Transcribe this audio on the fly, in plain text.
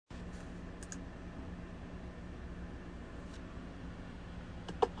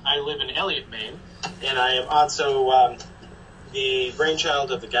I live in Elliott, Maine, and I am also the brainchild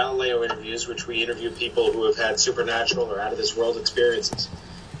of the Galileo interviews, which we interview people who have had supernatural or out-of-this-world experiences.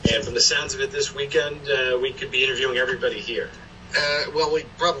 And from the sounds of it this weekend, we could be interviewing everybody here. Well, we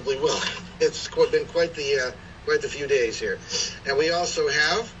probably will. It's been quite the few days here. And we also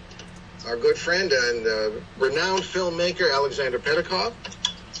have our good friend and renowned filmmaker, Alexander Petkov.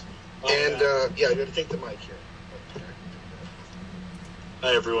 You got to take the mic here.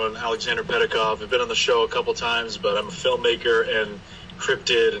 Hi, everyone. Alexander Petkov. I've been on the show a couple times, but I'm a filmmaker and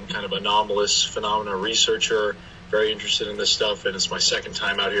cryptid and kind of anomalous phenomena researcher. Very interested in this stuff, and it's my second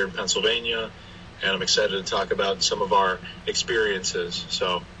time out here in Pennsylvania, and I'm excited to talk about some of our experiences.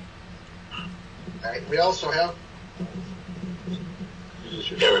 So, all right. We also have...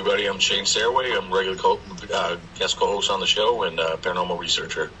 Hey, everybody. I'm Shane Sareway. I'm regular guest co-host on the show and paranormal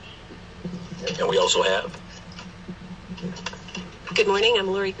researcher. And we also have... Good morning. I'm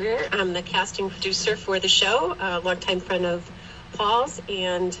Lori Greer. I'm the casting producer for the show, a longtime friend of Paul's,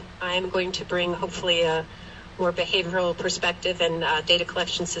 and I'm going to bring hopefully a more behavioral perspective and data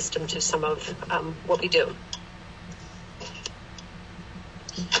collection system to some of what we do.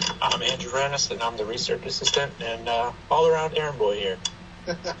 I'm Andrew Rannis, and I'm the research assistant and all-around errand boy here.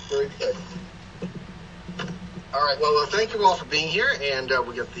 Very good. All right. Well, thank you all for being here, and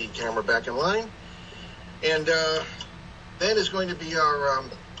we'll get the camera back in line. And Ben is going to be our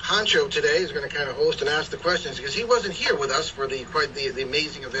honcho today. He's going to kind of host and ask the questions because he wasn't here with us for the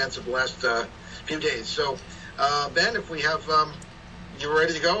amazing events of the last few days. So, Ben, if we have you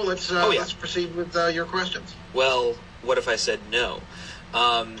ready to go, let's proceed with your questions. Well, what if I said no?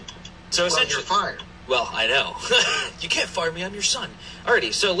 So essentially, you're fired. Well, I know. You can't fire me. I'm your son.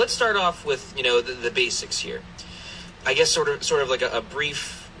 Alrighty. So let's start off with the basics here. I guess sort of like a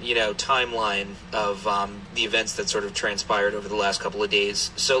brief timeline of the events that sort of transpired over the last couple of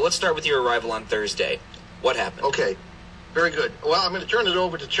days. So let's start with your arrival on Thursday. What happened? Okay, very good. Well, I'm going to turn it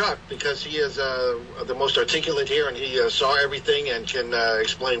over to Chuck because he is the most articulate here, and he saw everything and can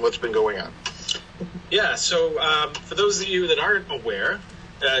explain what's been going on. Yeah, so for those of you that aren't aware,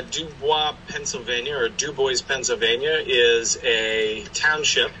 Dubois, Pennsylvania, or DuBois, Pennsylvania, is a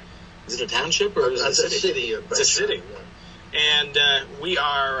township. Is it a township or is it a city? It's a city. And we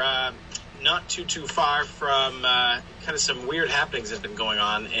are not too far from kind of some weird happenings that have been going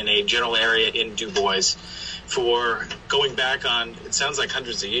on in a general area in DuBois for going back on, it sounds like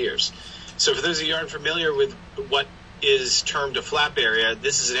hundreds of years. So for those of you who aren't familiar with what is termed a flap area,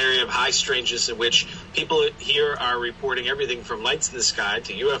 this is an area of high strangeness in which people here are reporting everything from lights in the sky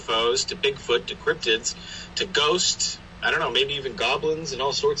to UFOs to Bigfoot to cryptids to ghosts, I don't know, maybe even goblins and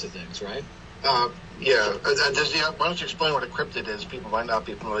all sorts of things, right? Yeah. Why don't you explain what a cryptid is? People might not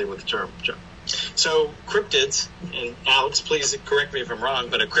be familiar with the term. Sure. So cryptids, and Alex, please correct me if I'm wrong,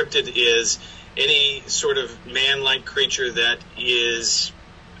 but a cryptid is any sort of man-like creature that is,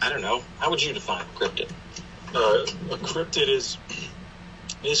 I don't know, how would you define a cryptid? A cryptid is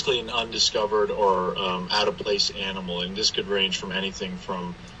basically an undiscovered or out-of-place animal, and this could range from anything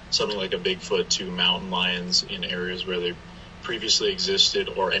from something like a Bigfoot to mountain lions in areas where they previously existed,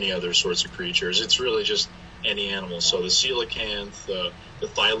 or any other sorts of creatures. It's really just any animal. So the coelacanth, the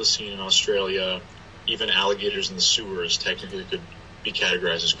thylacine in Australia, even alligators in the sewers technically could be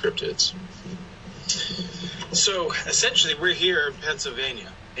categorized as cryptids. So essentially we're here in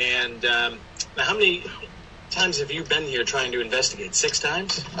Pennsylvania, and now how many times have you been here trying to investigate? 6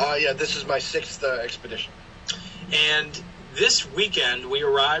 times? Yeah, this is my 6th expedition. And this weekend we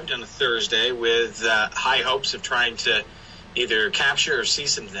arrived on a Thursday with high hopes of trying to either capture or see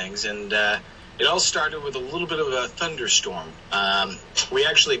some things, and it all started with a little bit of a thunderstorm. We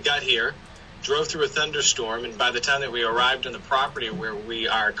actually got here, drove through a thunderstorm, and by the time that we arrived on the property where we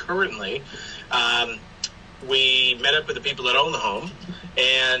are currently, we met up with the people that own the home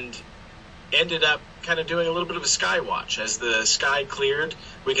and ended up kind of doing a little bit of a sky watch. As the sky cleared,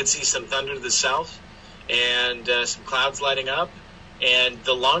 we could see some thunder to the south and some clouds lighting up, and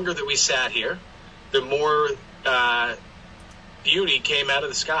the longer that we sat here, the more beauty came out of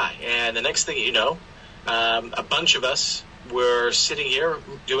the sky. And the next thing you know, a bunch of us were sitting here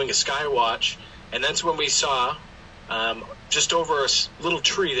doing a sky watch, and that's when we saw just over a little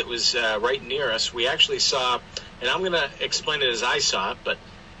tree that was right near us. We actually saw, and I'm going to explain it as I saw it, but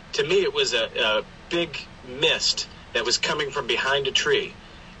to me it was a big mist that was coming from behind a tree.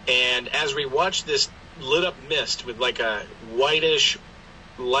 And as we watched this lit up mist with like a whitish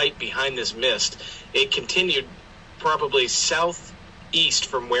light behind this mist, it continued probably southeast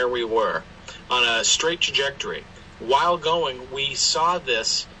from where we were on a straight trajectory. While going, we saw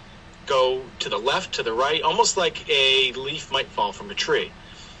this go to the left, to the right, almost like a leaf might fall from a tree.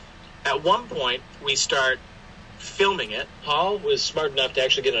 At one point, we start filming it. Paul was smart enough to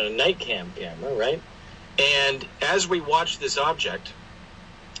actually get on a night camera, right? And as we watched this object,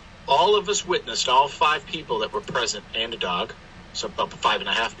 all of us witnessed, all 5 people that were present and a dog, so about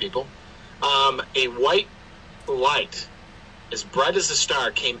 5.5 people, a white light as bright as a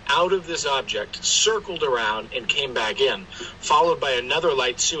star came out of this object, circled around, and came back in, followed by another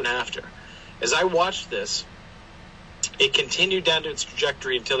light soon after. As I watched this, it continued down to its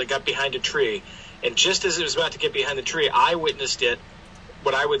trajectory until it got behind a tree, and just as it was about to get behind the tree, I witnessed it,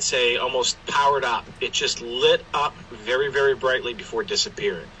 what I would say, almost powered up. It just lit up very, very brightly before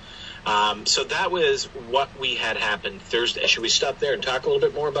disappearing. So that was what we had happen Thursday. Should we stop there and talk a little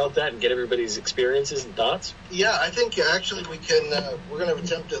bit more about that and get everybody's experiences and thoughts? Yeah, I think actually we can. We're going to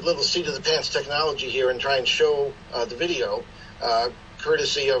attempt a little seat of the pants technology here and try and show the video,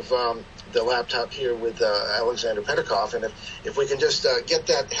 courtesy of the laptop here with Alexander Petikoff. And if we can just get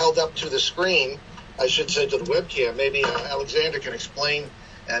that held up to the screen, I should say to the webcam, maybe Alexander can explain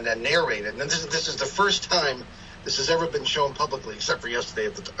and narrate it. And this is the first time this has ever been shown publicly, except for yesterday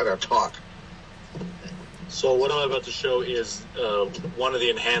at our talk. So what I'm about to show is one of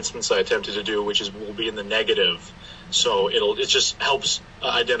the enhancements I attempted to do, which will be in the negative. So it just helps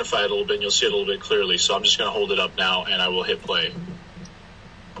identify it a little bit, and you'll see it a little bit clearly. So I'm just going to hold it up now, and I will hit play.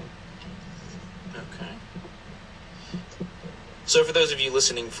 Okay. So for those of you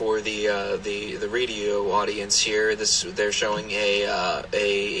listening for the radio audience here, they're showing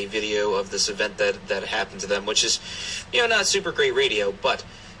a video of this event that happened to them, which is, not super great radio, but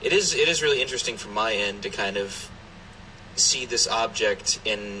it is really interesting from my end to kind of see this object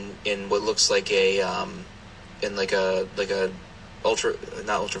in what looks like a not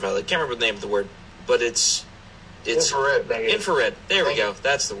ultraviolet. Can't remember the name of the word, but it's infrared. Infrared. There we go.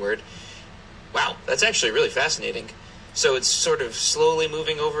 That's the word. Wow, that's actually really fascinating. So it's sort of slowly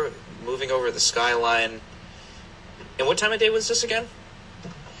moving over the skyline. And what time of day was this again?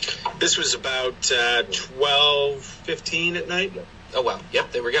 This was about 12:15 at night. Oh, wow.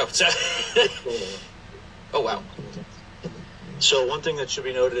 Yep, there we go. So, oh, wow. So one thing that should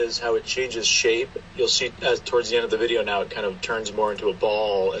be noted is how it changes shape. You'll see towards the end of the video now it kind of turns more into a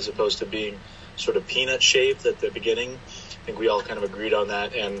ball as opposed to being sort of peanut shaped at the beginning. I think we all kind of agreed on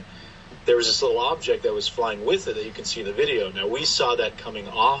that. And there was this little object that was flying with it that you can see in the video. Now, we saw that coming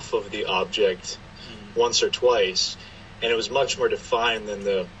off of the object once or twice, and it was much more defined than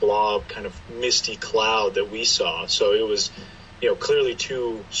the blob kind of misty cloud that we saw. So it was, clearly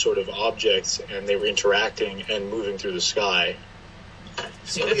two sort of objects, and they were interacting and moving through the sky.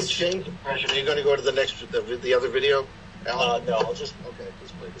 See, let me change impression. Are you going to go to the other video, Alan? No, I'll just play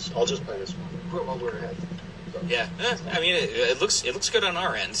this. I'll just play this one while we're ahead. Yeah, I mean, it looks good on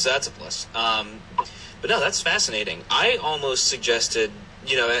our end, so that's a plus. But no, that's fascinating. I almost suggested,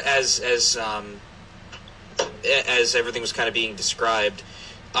 as everything was kind of being described,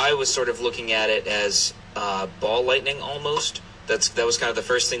 I was sort of looking at it as ball lightning almost. That was kind of the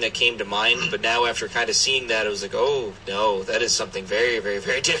first thing that came to mind. But now, after kind of seeing that, I was like, oh no, that is something very, very,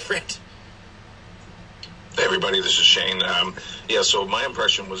 very different. Hey everybody, this is Shane. So my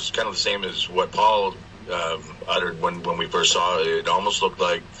impression was kind of the same as what Paul uttered when we first saw it. It almost looked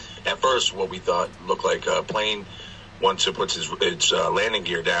like, at first, what we thought looked like a plane. Once it puts its landing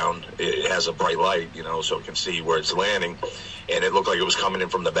gear down, it has a bright light, so it can see where it's landing. And it looked like it was coming in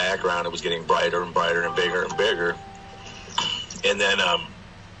from the background. It was getting brighter and brighter and bigger and bigger. And then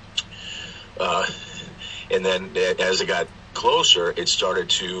as it got closer, it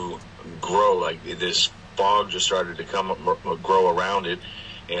started to grow. Like this fog just started to grow around it,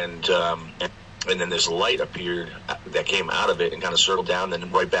 and then this light appeared that came out of it and kind of circled down,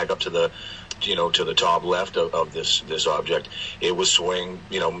 then right back up to the top left of this object. It was swaying,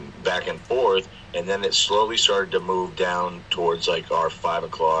 back and forth, and then it slowly started to move down towards like our 5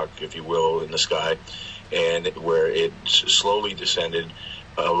 o'clock, if you will, in the sky, and where it slowly descended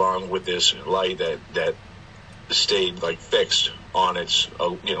along with this light that stayed like fixed on its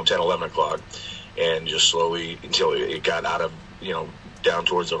 10, 11 o'clock, and just slowly until it got out of down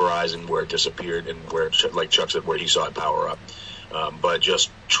towards the horizon where it disappeared, and where like Chuck said, where he saw it power up. But just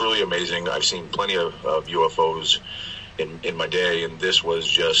truly amazing. I've seen plenty of UFOs in my day, and this was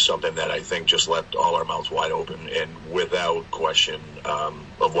just something that I think just left all our mouths wide open, and without question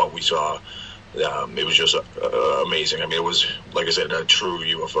of what we saw. It was just amazing. I mean, it was, like I said, a true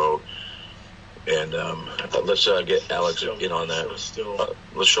UFO. And let's get Alex in on that.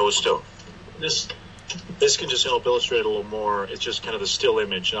 Let's show it still. This can just help illustrate a little more. It's just kind of the still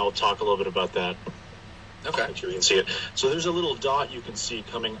image, and I'll talk a little bit about that. Okay. Make sure you can see it. So there's a little dot you can see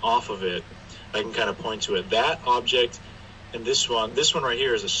coming off of it. I can kind of point to it. That object And this one right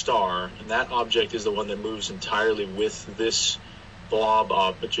here is a star, and that object is the one that moves entirely with this blob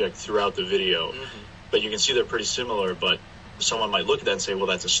object throughout the video. Mm-hmm. But you can see they're pretty similar, but someone might look at that and say, well,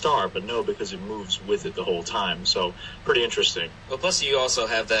 that's a star, but no, because it moves with it the whole time. So pretty interesting. Well, plus you also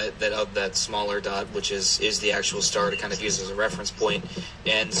have that smaller dot, which is the actual star to kind of use as a reference point.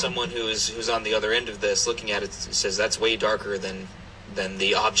 And someone who's on the other end of this looking at it says that's way darker than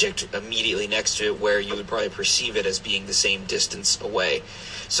the object immediately next to it, where you would probably perceive it as being the same distance away.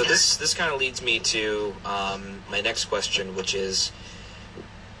 So this kind of leads me to my next question, which is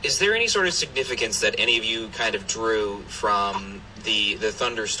there any sort of significance that any of you kind of drew from the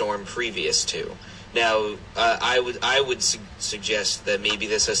thunderstorm previous to? Now, I would suggest that maybe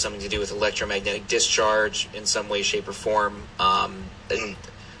this has something to do with electromagnetic discharge in some way, shape, or form.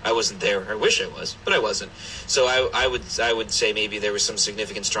 I wasn't there. I wish I was, but I wasn't. So I would say maybe there was some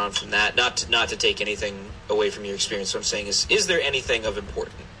significance drawn from that. Not to take anything away from your experience. What I'm saying is there anything of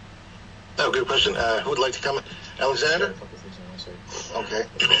importance? Oh, good question. Who would like to comment? Alexander? Okay.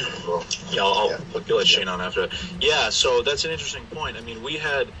 Yeah, I'll let Shane on after that. Yeah, so that's an interesting point. I mean, we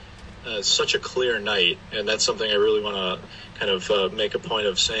had such a clear night, and that's something I really want to kind of make a point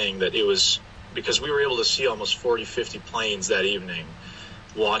of saying, that it was because we were able to see almost 40, 50 planes that evening,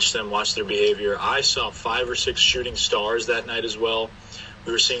 watch their behavior. I saw 5 or 6 shooting stars that night as well.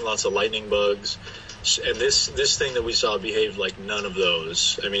 We were seeing lots of lightning bugs. And this thing that we saw behaved like none of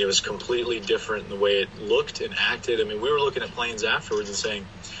those. I mean, it was completely different in the way it looked and acted. I mean, we were looking at planes afterwards and saying,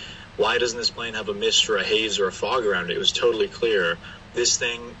 why doesn't this plane have a mist or a haze or a fog around it? It was totally clear. This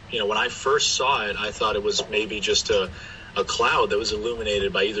thing, when I first saw it, I thought it was maybe just a cloud that was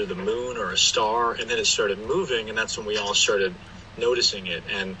illuminated by either the moon or a star, and then it started moving, and that's when we all started noticing it.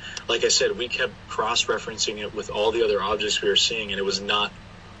 And like I said, we kept cross-referencing it with all the other objects we were seeing, and it was not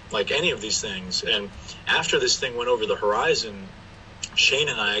like any of these things. And after this thing went over the horizon, Shane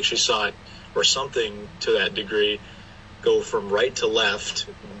and I actually saw it, or something to that degree, go from right to left,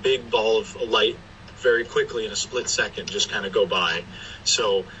 big ball of light, very quickly in a split second, just kind of go by.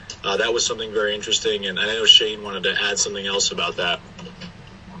 So that was something very interesting, and I know Shane wanted to add something else about that.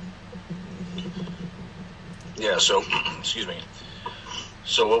 Yeah, so, excuse me.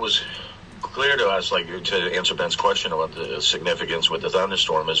 So what was clear to us, like to answer Ben's question about the significance with the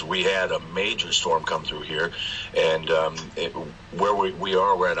thunderstorm, is we had a major storm come through here, and where we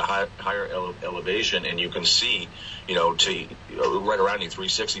are, we're at a higher elevation, and you can see, to right around you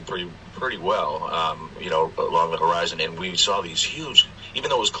 360 pretty well, along the horizon, and we saw these huge, even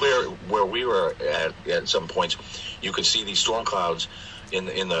though it was clear where we were at some points, you could see these storm clouds in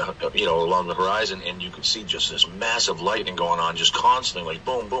the along the horizon, and you could see just this massive lightning going on, just constantly, like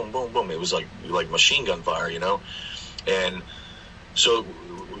boom, boom, boom, boom. It was like machine gun fire, and so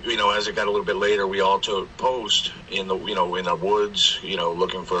as it got a little bit later, we all took post in the in the woods,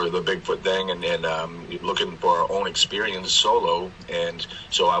 looking for the Bigfoot thing, and looking for our own experience solo. And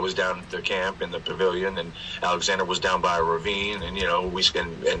so I was down at the camp in the pavilion, and Alexander was down by a ravine, and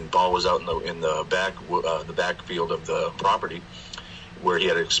and Paul was out in the backfield of the property, where he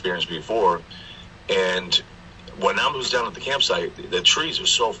had experienced before. And when I was down at the campsite, the trees are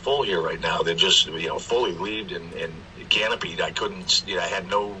so full here right now. They're just, fully leaved and canopied. I couldn't, I had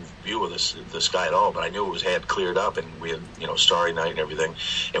no view of the sky at all, but I knew it had cleared up, and we had, starry night and everything.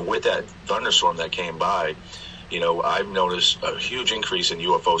 And with that thunderstorm that came by, I've noticed a huge increase in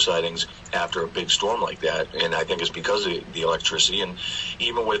UFO sightings after a big storm like that. And I think it's because of the electricity. And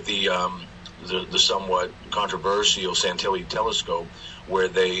even with the somewhat controversial Santilli telescope, where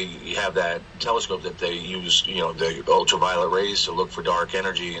they have that telescope that they use, the ultraviolet rays to look for dark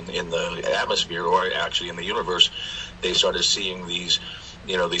energy in the atmosphere, or actually in the universe, they started seeing these,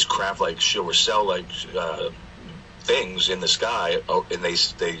 these craft-like or cell-like things in the sky, and they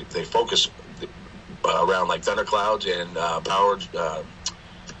focus around like thunderclouds and power.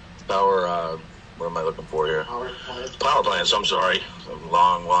 What am I looking for here? Power plants. I'm sorry. A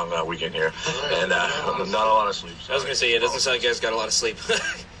long weekend here. Right. And not a lot of sleep. I was going to say, it doesn't sound like you guys got a lot of sleep.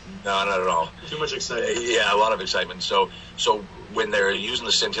 No, not at all. Too much excitement. Yeah, a lot of excitement. So when they're using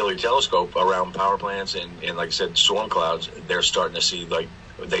the Santilli telescope around power plants and like I said, storm clouds, they're starting to see, like,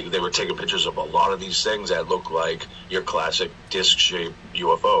 they were taking pictures of a lot of these things that look like your classic disc-shaped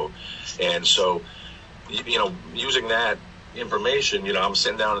UFO. And so, using that information, I'm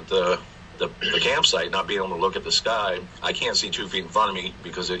sitting down at the campsite, not being able to look at the sky. I can't see 2 feet in front of me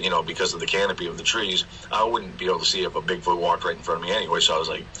because of the canopy of the trees. I wouldn't be able to see if a Bigfoot walked right in front of me anyway. So I was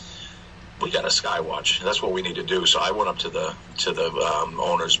like, we got a sky watch. That's what we need to do. So I went up to the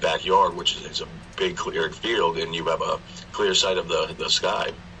owner's backyard, which is a big cleared field, and you have a clear sight of the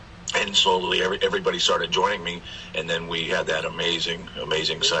sky. And slowly, everybody started joining me, and then we had that amazing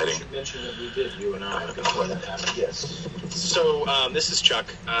sighting. You mentioned that we did, you and I, before that happened. Yes. So this is Chuck.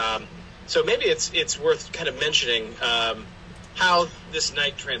 So maybe it's worth kind of mentioning how this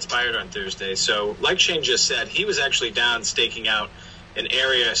night transpired on Thursday. So, like Shane just said, he was actually down staking out an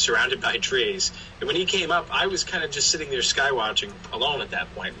area surrounded by trees, and when he came up, I was kind of just sitting there sky watching alone at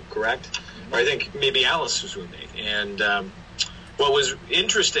that point. Correct? Or I think maybe Alice was with me, and. What was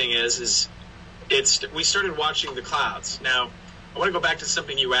interesting is we started watching the clouds. Now, I want to go back to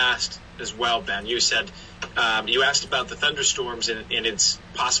something you asked as well, Ben. You said you asked about the thunderstorms and its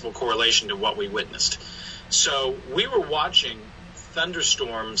possible correlation to what we witnessed. So we were watching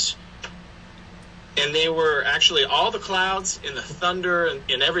thunderstorms, and they were actually all the clouds and the thunder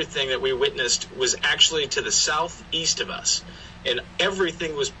and everything that we witnessed was actually to the southeast of us, and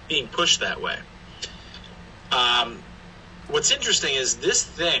everything was being pushed that way. What's interesting is this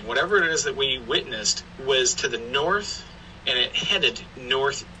thing, whatever it is that we witnessed, was to the north, and it headed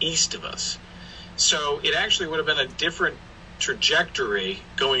northeast of us. So it actually would have been a different trajectory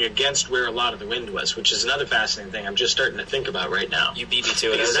going against where a lot of the wind was, which is another fascinating thing I'm just starting to think about right now. You beat me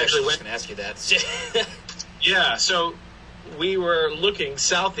to it. I was actually going to ask you that. Yeah, so we were looking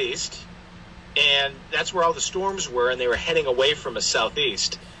southeast, and that's where all the storms were, and they were heading away from us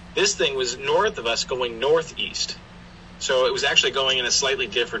southeast. This thing was north of us going northeast. So it was actually going in a slightly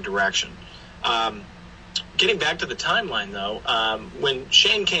different direction. Getting back to the timeline, though, when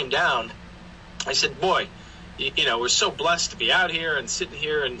Shane came down, I said, boy, we're so blessed to be out here and sitting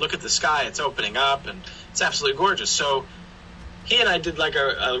here and look at the sky. It's opening up, and it's absolutely gorgeous. So he and I did like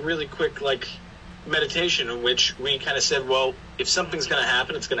a really quick meditation in which we kind of said, well, if something's going to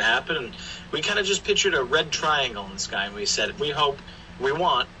happen, it's going to happen. And we kind of just pictured a red triangle in the sky, and we said, we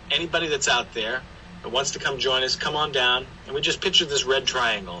want anybody that's out there that wants to come join us, come on down. And we just pictured this red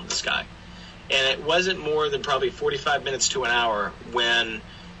triangle in the sky. And it wasn't more than probably 45 minutes to an hour when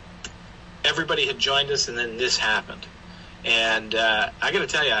everybody had joined us, and then this happened. And I got to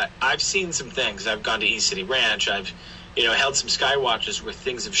tell you, I've seen some things. I've gone to East City Ranch. I've held some sky watches where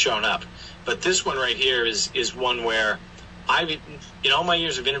things have shown up. But this one right here is one where in all my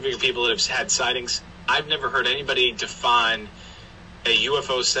years of interviewing people that have had sightings, I've never heard anybody define a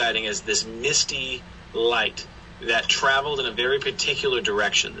UFO sighting as this misty light that traveled in a very particular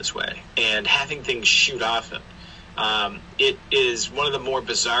direction this way and having things shoot off it. It is one of the more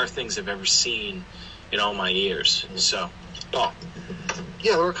bizarre things I've ever seen in all my years. So, yeah,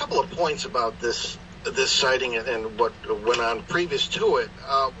 there were a couple of points about this sighting and what went on previous to it.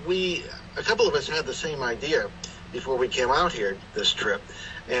 A couple of us had the same idea before we came out here this trip,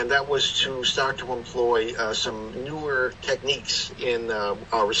 and that was to start to employ some newer techniques in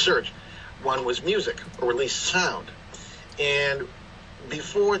our research. One was music, or at least sound. And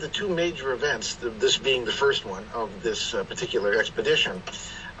before the two major events, this being the first one of this particular expedition,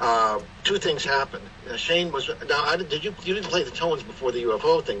 two things happened. Shane was now. You didn't play the tones before the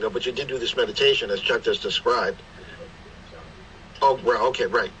UFO thing though, but you did do this meditation as Chuck just described. Oh, well, okay,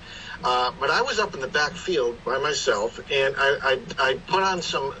 right. But I was up in the back field by myself, and I put on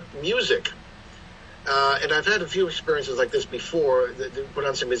some music. And I've had a few experiences like this before, that put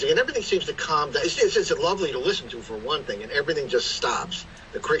on some music, and everything seems to calm down. It's lovely to listen to, for one thing, and everything just stops.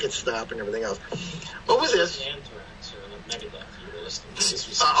 The crickets stop and everything else. But with this...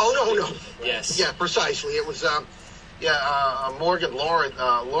 No. Yes. Yeah, precisely. It was... Morgan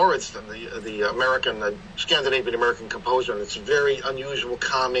Lauridsen, the American, Scandinavian American composer, and it's very unusual,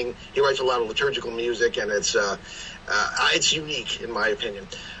 calming. He writes a lot of liturgical music, and it's unique in my opinion.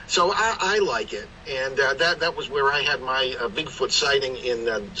 So I like it, and that was where I had my Bigfoot sighting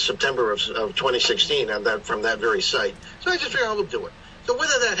in September of 2016, and from that very site. So I just figured I would do it. So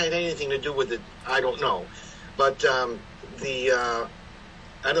whether that had anything to do with it, I don't know, but the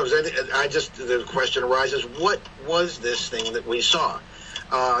question arises, what was this thing that we saw?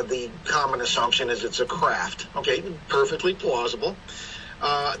 The common assumption is it's a craft. Okay, perfectly plausible.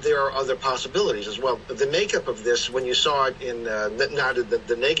 There are other possibilities as well. The makeup of this, when you saw it in, not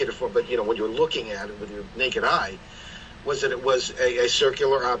the negative form, but, when you were looking at it with your naked eye, was that it was a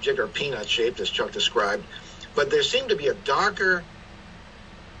circular object, or peanut-shaped, as Chuck described. But there seemed to be a darker,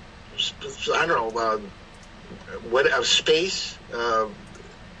 space,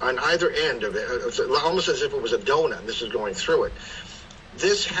 on either end of it. It's almost as if it was a donut, and this is going through it.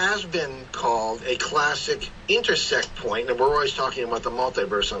 This has been called a classic intersect point, and we're always talking about the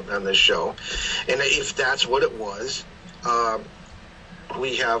multiverse on this show. And if that's what it was,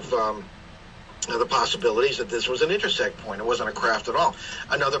 we have the possibilities that this was an intersect point. It wasn't a craft at all.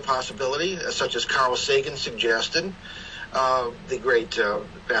 Another possibility, such as Carl Sagan suggested, the great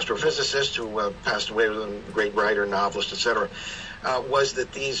astrophysicist who passed away, a great writer, novelist, etc., was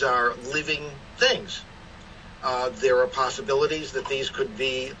that these are living things. There are possibilities that these could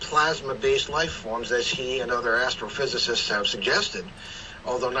be plasma-based life forms, as he and other astrophysicists have suggested,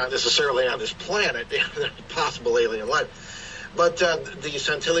 although not necessarily on this planet, possible alien life. But the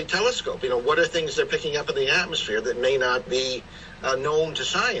Santilli telescope, what are things they're picking up in the atmosphere that may not be known to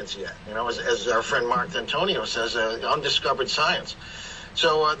science yet? As our friend Mark D'Antonio says, undiscovered science.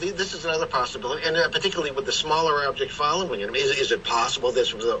 So this is another possibility, and particularly with the smaller object following it. Is it possible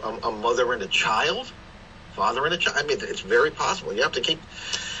this was a mother and a child? Father and a child? It's very possible. You have to keep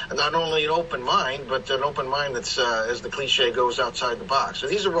not only an open mind, but an open mind that's, as the cliche goes, outside the box. So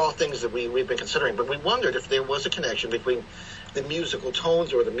these are all things that we've been considering. But we wondered if there was a connection between the musical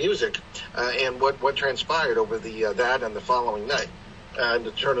tones or the music and what transpired over that and the following night. And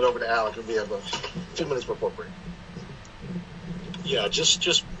to turn it over to Alec, we have 2 minutes before break. Yeah, just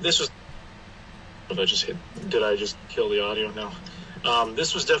this was. Did I just kill the audio? No.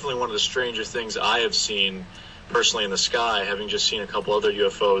 This was definitely one of the stranger things I have seen personally in the sky, having just seen a couple other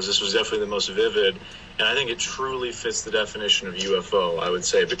UFOs. This was definitely the most vivid, and I think it truly fits the definition of UFO, I would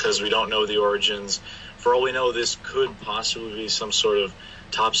say, because we don't know the origins. For all we know, this could possibly be some sort of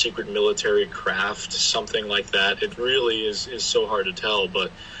top secret military craft, something like that. It really is so hard to tell,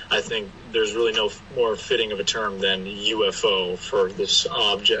 but I think there's really no more fitting of a term than UFO for this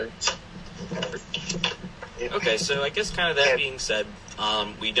object. Okay, so I guess kind of that being said,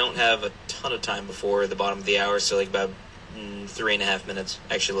 we don't have a ton of time before the bottom of the hour, so like about 3.5 minutes,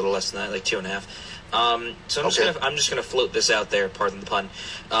 actually a little less than that, like 2.5. So I'm just gonna float this out there, pardon the pun.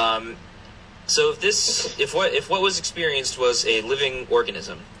 So if what was experienced was a living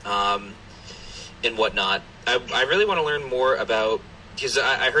organism, and whatnot, I really want to learn more about, because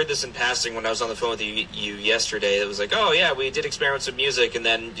I heard this in passing when I was on the phone with you yesterday. It was like, oh yeah, we did experiments with music, and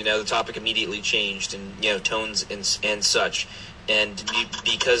then the topic immediately changed, and tones and such. And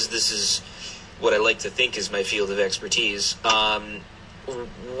because this is what I like to think is my field of expertise,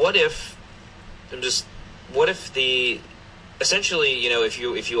 what if essentially,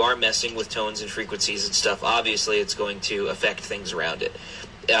 if you are messing with tones and frequencies and stuff, obviously it's going to affect things around it.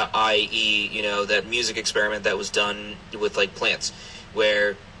 I.e., that music experiment that was done with like plants,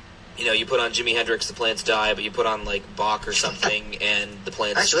 where you put on Jimi Hendrix, the plants die, but you put on like Bach or something, and the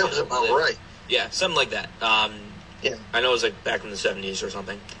plants actually that was about right. Yeah, something like that. Yeah, I know it was like back in the 70s or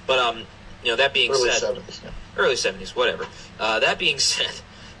something. But that being early said, 70s, yeah. Early 70s, whatever. That being said,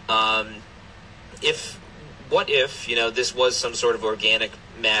 what if this was some sort of organic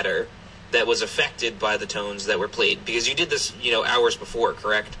matter that was affected by the tones that were played? Because you did this, hours before,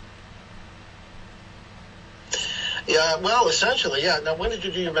 correct? Yeah, well, essentially, yeah. Now, when did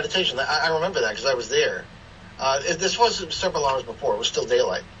you do your meditation? I remember that because I was there. This was several hours before. It was still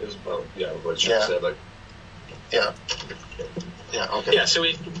daylight. It was about, what you said, like. Yeah. Yeah, okay. Yeah, so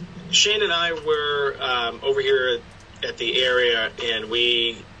Shane and I were over here at the area, and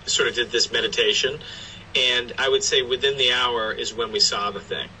we sort of did this meditation. And I would say within the hour is when we saw the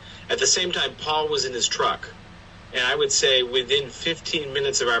thing. At the same time, Paul was in his truck. And I would say within 15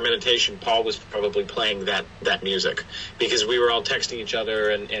 minutes of our meditation, Paul was probably playing that music, because we were all texting each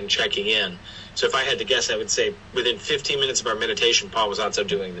other and checking in. So if I had to guess, I would say within 15 minutes of our meditation, Paul was also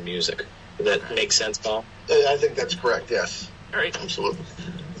doing the music. Does that make sense, Paul? I think that's correct, yes. All right. Absolutely.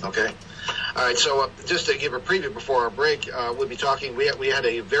 Okay. All right, so just to give a preview before our break, we'll be talking, we had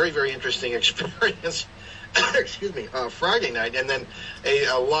a very, very interesting experience excuse me, Friday night, and then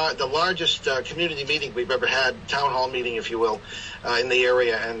the largest community meeting we've ever had, town hall meeting, if you will, in the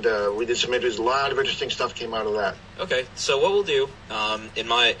area, and we did some interviews. A lot of interesting stuff came out of that. Okay, so what we'll do, in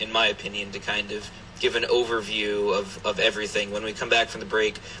my opinion, to kind of give an overview of everything, when we come back from the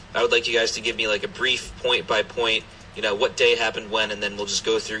break, I would like you guys to give me like a brief point by point, what day happened when, and then we'll just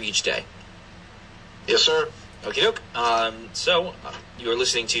go through each day. Yes, sir. Okie doke. So you're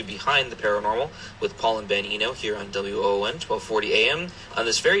listening to Behind the Paranormal with Paul and Ben Eno here on WOON 1240 AM on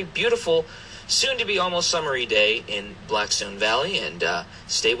this very beautiful, soon-to-be almost summery day in Blackstone Valley, and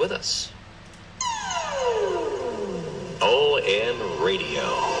stay with us. ON Radio.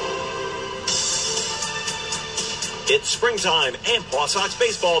 It's springtime and Paw Sox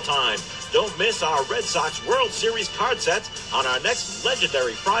baseball time. Don't miss our Red Sox World Series card sets on our next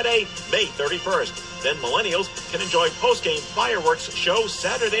legendary Friday, May 31st. Then millennials can enjoy post-game fireworks show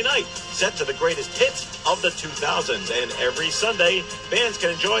Saturday night, set to the greatest hits of the 2000s. And every Sunday, fans can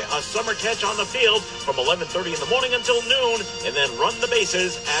enjoy a summer catch on the field from 11:30 in the morning until noon, and then run the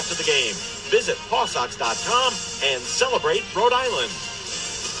bases after the game. Visit pawsox.com and celebrate Rhode Island.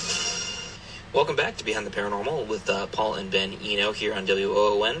 Welcome back to Behind the Paranormal with Paul and Ben Eno here on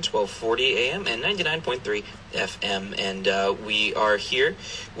WOON 1240 AM and 99.3 FM. And we are here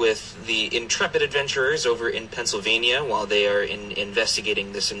with the intrepid adventurers over in Pennsylvania while they are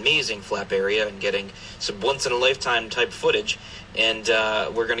investigating this amazing flap area and getting some once-in-a-lifetime type footage. And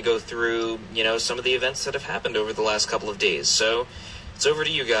we're going to go through, some of the events that have happened over the last couple of days. So it's over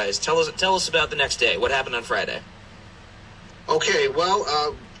to you guys. Tell us about the next day. What happened on Friday? Okay,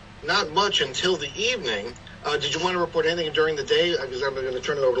 well, not much until the evening. Did you want to report anything during the day? Because I'm going to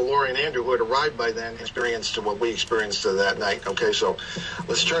turn it over to Lori and Andrew, who had arrived by then, experienced what we experienced that night. Okay, so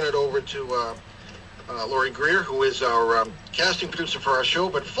let's turn it over to Lori Greer, who is our casting producer for our show,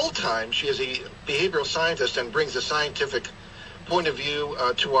 but full-time. She is a behavioral scientist and brings a scientific point of view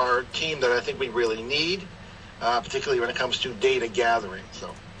to our team that I think we really need, particularly when it comes to data gathering.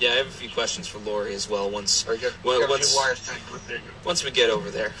 So. Yeah, I have a few questions for Lori as well. Once we get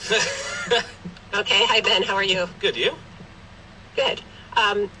over there. Okay, hi Ben, how are you? Good, you? Good.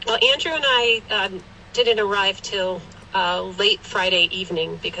 Well, Andrew and I didn't arrive till late Friday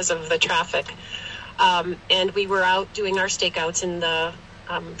evening because of the traffic, and we were out doing our stakeouts in the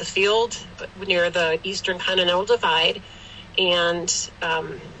field near the Eastern Continental Divide, and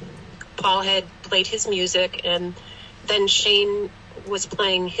Paul had played his music, and then Shane was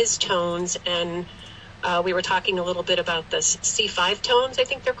playing his tones, and we were talking a little bit about the C5 tones, I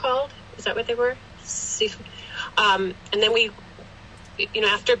think they're called. Is that what they were? And then we,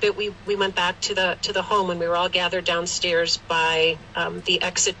 after a bit, we went back to the home, and we were all gathered downstairs by the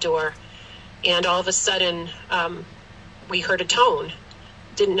exit door, and all of a sudden we heard a tone.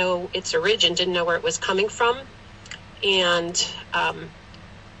 Didn't know its origin, didn't know where it was coming from, and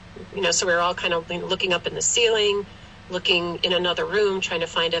so we were all kind of looking up in the ceiling, looking in another room, trying to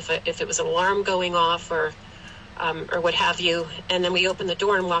find if it was an alarm going off or what have you. And then we opened the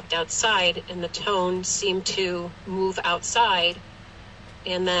door and walked outside, and the tone seemed to move outside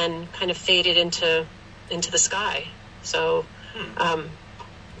and then kind of faded into the sky. So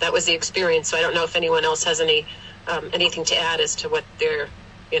that was the experience. So I don't know if anyone else has anything to add as to what their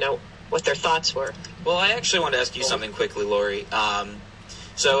thoughts were. Well, I actually want to ask you something quickly, Lori.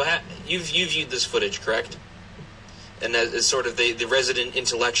 So you've viewed this footage, correct? And as sort of the resident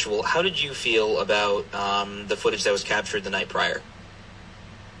intellectual, how did you feel about the footage that was captured the night prior?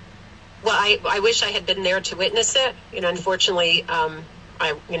 Well, I wish I had been there to witness it. Unfortunately,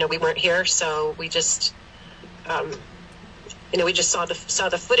 we weren't here, so we just, we just saw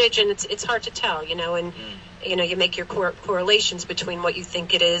the footage, and it's hard to tell, and you make your correlations between what you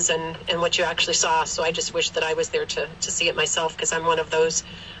think it is and what you actually saw. So I just wish that I was there to see it myself, because I'm one of those.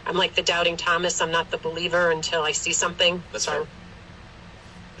 I'm like the doubting Thomas. I'm not the believer until I see something. That's fair. All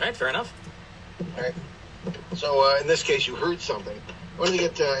right, fair enough. All right. So in this case, you heard something. Why don't we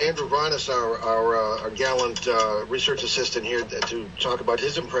get Andrew Vranis, our gallant research assistant here, to talk about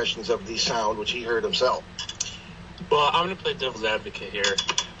his impressions of the sound, which he heard himself. Well, I'm going to play devil's advocate here,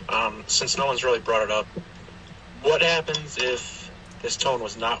 since no one's really brought it up. What happens if this tone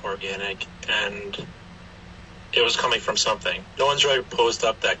was not organic and it was coming from something? No one's really posed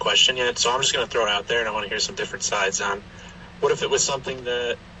up that question yet, so I'm just going to throw it out there, and I want to hear some different sides on what if it was something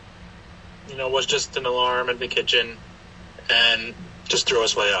that, was just an alarm in the kitchen and just threw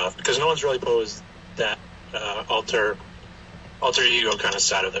us way off, because no one's really posed that alter ego kind of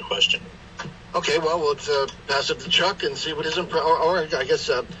side of the question. Okay, well, let's pass it to Chuck and see what his or I guess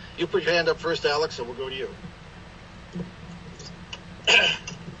you put your hand up first, Alex, and we'll go to you.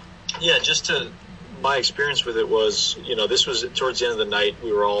 Yeah, my experience with it was, this was towards the end of the night.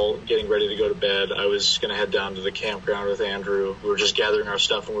 We were all getting ready to go to bed. I was going to head down to the campground with Andrew. We were just gathering our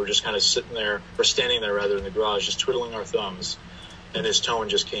stuff, and we were just kind of standing there rather in the garage, just twiddling our thumbs. And this tone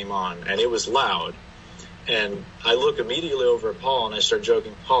just came on, and it was loud. And I look immediately over at Paul, and I start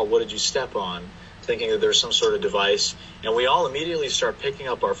joking, Paul, what did you step on? Thinking that there's some sort of device. And we all immediately start picking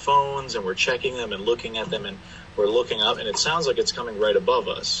up our phones, and we're checking them and looking at them, and we're looking up, and it sounds like it's coming right above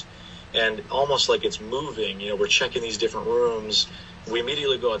us. And almost like it's moving, we're checking these different rooms. We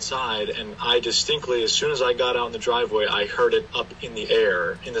immediately go outside, and I distinctly, as soon as I got out in the driveway, I heard it up in the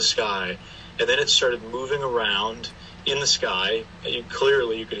air, in the sky. And then it started moving around in the sky.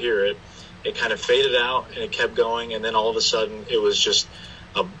 Clearly, you could hear it. It kind of faded out, and it kept going, and then all of a sudden, it was just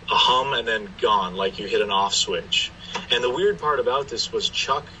a hum and then gone, like you hit an off switch. And the weird part about this was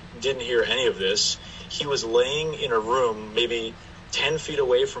Chuck didn't hear any of this. He was laying in a room maybe 10 feet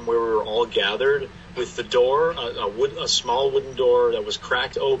away from where we were all gathered with the door, a small wooden door that was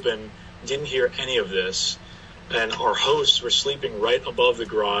cracked open, didn't hear any of this. And our hosts were sleeping right above the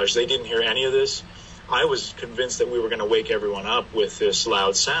garage. They didn't hear any of this. I was convinced that we were going to wake everyone up with this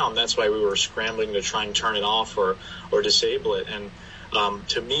loud sound. That's why we were scrambling to try and turn it off or disable it. And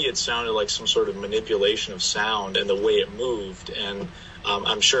to me, it sounded like some sort of manipulation of sound and the way it moved. And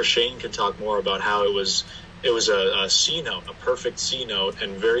I'm sure Shane can talk more about how it was a C note, a perfect C note,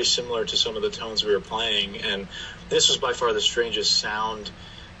 and very similar to some of the tones we were playing. And this was by far the strangest sound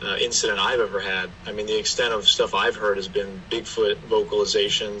incident I've ever had. I mean, the extent of stuff I've heard has been Bigfoot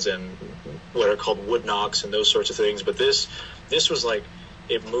vocalizations and what are called wood knocks and those sorts of things. But this was like,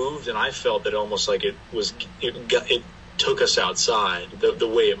 it moved, and I felt that almost like it took us outside, the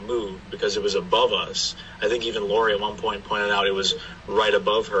way it moved, because it was above us. I think even Lori at one point pointed out it was right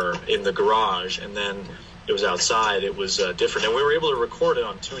above her in the garage, and then it was outside. It was different, and we were able to record it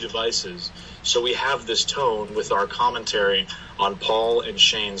on 2 devices. So we have this tone with our commentary on Paul and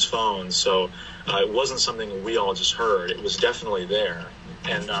Shane's phones. So it wasn't something we all just heard. It was definitely there.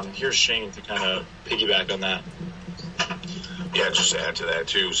 And here's Shane to kind of piggyback on that. Yeah, just to add to that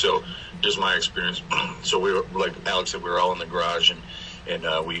too. So just my experience. So we were, like Alex said, we were all in the garage, and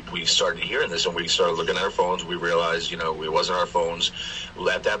we started hearing this, and we started looking at our phones. We realized, it wasn't our phones.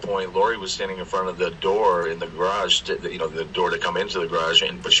 At that point, Lori was standing in front of the door in the garage, the door to come into the garage,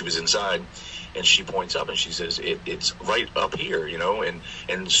 but she was inside, and she points up and she says, it's right up here,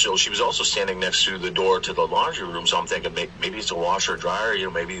 and so she was also standing next to the door to the laundry room. So I'm thinking maybe it's a washer or dryer,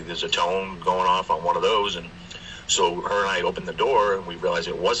 maybe there's a tone going off on one of those. And so her and I opened the door, and we realized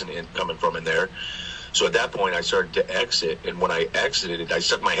it wasn't coming from in there. So at that point, I started to exit, and when I exited, I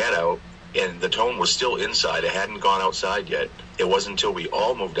stuck my head out, and the tone was still inside. It hadn't gone outside yet. It wasn't until we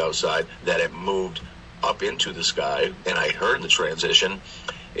all moved outside that it moved up into the sky, and I heard the transition,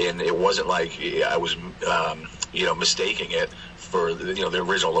 and it wasn't like I was, mistaking it for the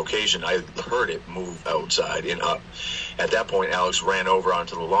original location. I heard it move outside and up. At that point, Alex ran over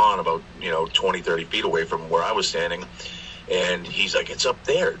onto the lawn about 20, 30 feet away from where I was standing. And he's like, it's up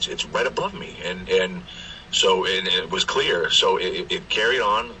there. It's right above me. And so it was clear. So it carried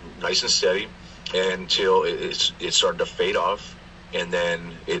on nice and steady until it started to fade off. And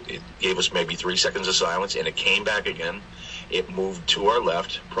then it gave us maybe 3 seconds of silence, and it came back again. It moved to our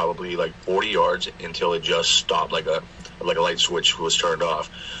left, probably like 40 yards, until it just stopped, like a light switch was turned off.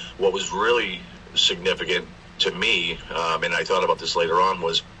 What was really significant to me, and I thought about this later on,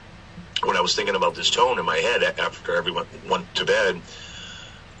 was when I was thinking about this tone in my head after everyone went to bed,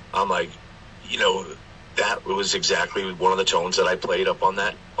 I'm like, that was exactly one of the tones that I played up on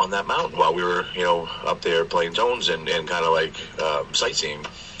that mountain while we were, up there playing tones and kind of like sightseeing.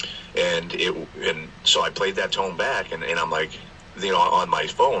 And so I played that tone back, and I'm like, on my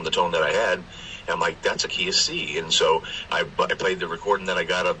phone, the tone that I had, and I'm like, that's a key of C. And so I played the recording that I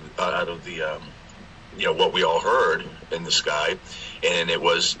got out of the, what we all heard in the sky, and it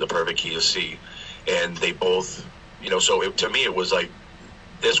was the perfect key of C. And they both, so to me, it was like,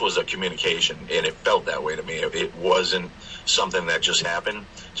 this was a communication, and it felt that way to me. It wasn't something that just happened.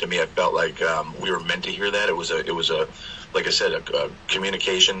 To me, I felt like we were meant to hear that. It was a like I said, a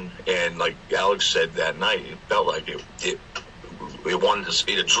communication. And like Alex said that night, it felt like it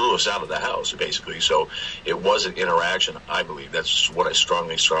drew us out of the house, basically. So it was an interaction, I believe. That's what I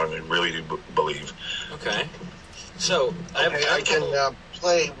strongly, really do believe. Okay. So I can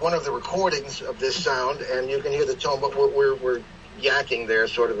play one of the recordings of this sound, and you can hear the tone, but we're yakking there,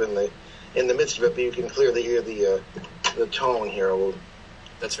 sort of in the midst of it, but you can clearly hear the tone here.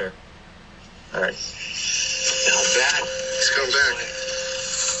 That's fair. All right. Now that He's come back.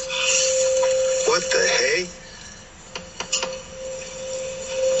 What the hey?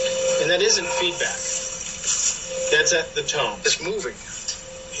 And that isn't feedback. That's at the tone. It's moving.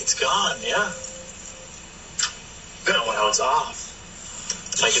 It's gone, yeah. No, now it's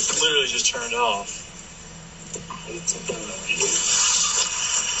off. Like it literally just turned off.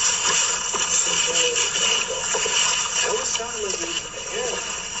 That was sounding like it was in the air.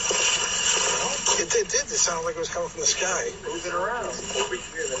 It did. It sounded like it was coming from the sky. Move it around.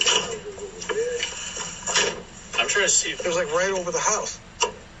 I'm trying to see if It was like right over the house.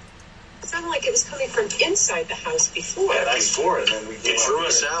 It sounded like it was coming from inside the house before. and then it drew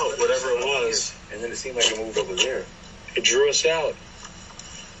us out, whatever it was. And then it seemed like it moved over there. It drew us out.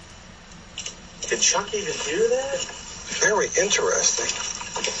 Did Chuck even hear that? Very interesting.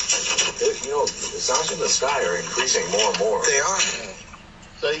 The sounds in the sky are increasing more and more. They are.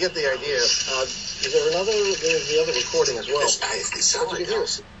 get the idea. Is there another? There's the other recording as well. It sounded like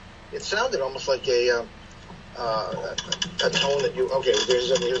that. It sounded almost like a tone that you. Okay,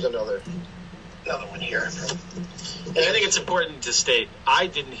 here's another one here. And I think it's important to state I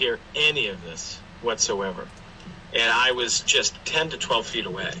didn't hear any of this whatsoever, and I was just 10 to 12 feet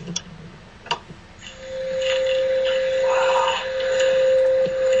away.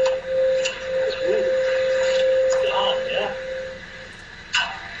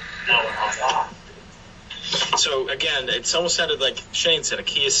 So again, it's almost sounded like Shane said, a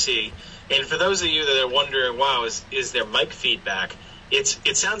Kia C. And for those of you that are wondering, wow, is there mic feedback?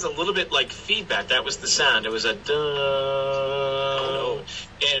 It sounds a little bit like feedback. That was the sound. It was a duh. Oh,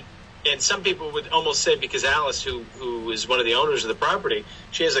 no. And some people would almost say, because Alice, who is one of the owners of the property,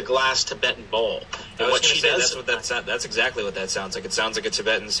 she has a glass Tibetan bowl. And what she does, that's exactly what that sounds like. It sounds like a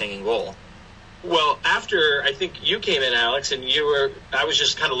Tibetan singing bowl. Well, after I think you came in, Alex, and I was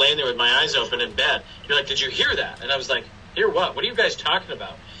just kind of laying there with my eyes open in bed. You're like, did you hear that? And I was like, hear what? What are you guys talking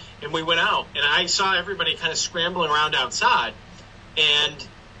about? And we went out, and I saw everybody kind of scrambling around outside. And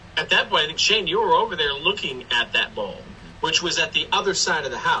at that point, I think, Shane, you were over there looking at that bowl, which was at the other side of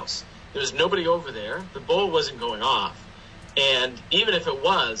the house. There was nobody over there. The bowl wasn't going off. And even if it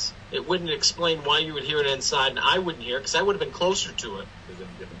was, it wouldn't explain why you would hear it inside, and I wouldn't hear it, because I would have been closer to it.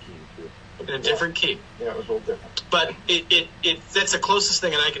 In a different key. Yeah, it was a little different. But that's the closest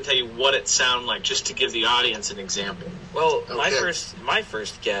thing that I can tell you what it sounded like, just to give the audience an example. Well, okay. my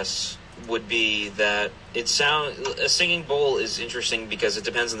first guess would be that a singing bowl is interesting because it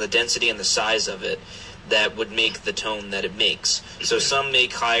depends on the density and the size of it that would make the tone that it makes. So some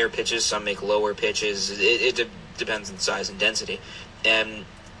make higher pitches, some make lower pitches. It depends on size and density. And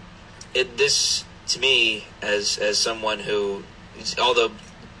this, to me, as someone who, although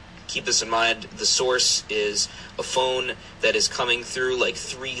keep this in mind, the source is a phone that is coming through like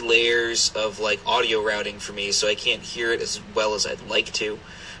 3 layers of like audio routing for me, so I can't hear it as well as I'd like to.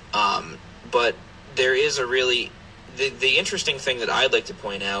 But there is a really the interesting thing that I'd like to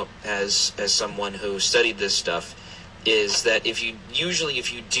point out as someone who studied this stuff is that if you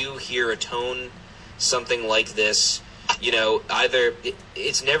do hear a tone, something like this, either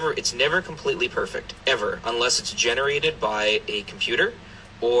it's never completely perfect ever, unless it's generated by a computer.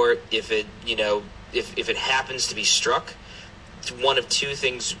 Or if it happens to be struck, one of two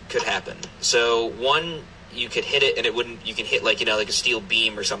things could happen. So one, you could hit it and it wouldn't. You can hit like a steel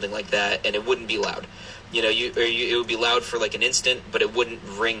beam or something like that, and it wouldn't be loud. It would be loud for like an instant, but it wouldn't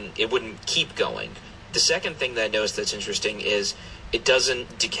ring. It wouldn't keep going. The second thing that I noticed that's interesting is it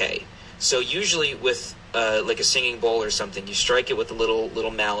doesn't decay. So usually with like a singing bowl or something, you strike it with a little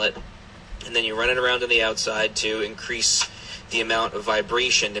mallet, and then you run it around on the outside to increase the amount of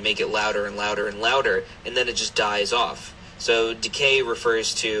vibration to make it louder and louder and louder, and then it just dies off. So decay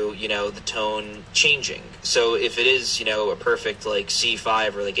refers to, the tone changing. So if it is, a perfect like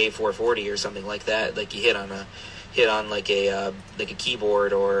C5 or like A440 or something like that, like you hit on like a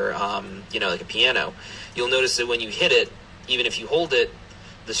keyboard or like a piano, you'll notice that when you hit it, even if you hold it,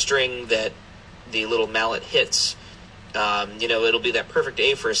 the string that the little mallet hits, it'll be that perfect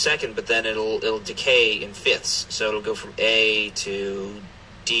A for a second, but then it'll decay in fifths. So it'll go from A to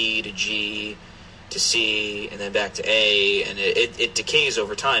D to G to C and then back to A, and it decays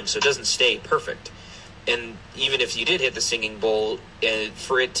over time, so it doesn't stay perfect. And even if you did hit the singing bowl,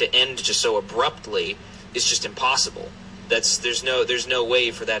 for it to end just so abruptly, it's just impossible. There's no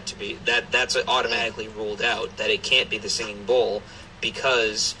way for that to be that's automatically ruled out, that it can't be the singing bowl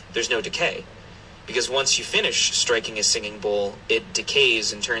because there's no decay. Because once you finish striking a singing bowl, it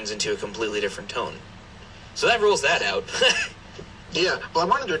decays and turns into a completely different tone. So that rules that out. Yeah, well, I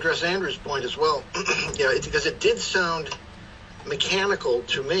wanted to address Andrew's point as well. Because it did sound mechanical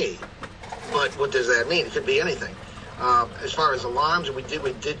to me. But what does that mean? It could be anything. As far as alarms, we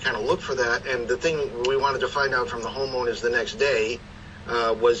did kind of look for that. And the thing we wanted to find out from the homeowners the next day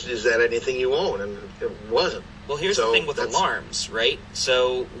is that anything you own? And it wasn't. Well, here's the thing with alarms, right?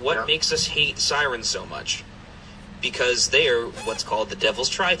 So what makes us hate sirens so much? Because they are what's called the devil's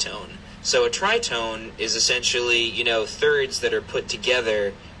tritone. So a tritone is essentially, thirds that are put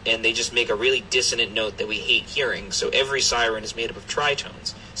together, and they just make a really dissonant note that we hate hearing. So every siren is made up of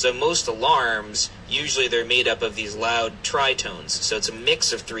tritones. So most alarms, usually they're made up of these loud tritones. So it's a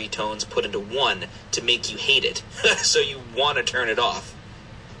mix of 3 tones put into one to make you hate it. So you want to turn it off.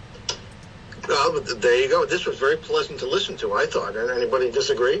 Well, there you go. This was very pleasant to listen to, I thought. Anybody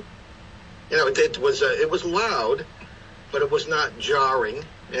disagree? It was loud, but it was not jarring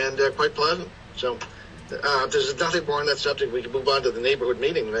and quite pleasant. So if there's nothing more on that subject, we can move on to the neighborhood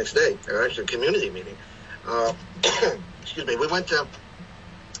meeting the next day, or actually community meeting. Excuse me. We went to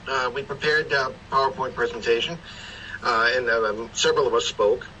we prepared a PowerPoint presentation, and several of us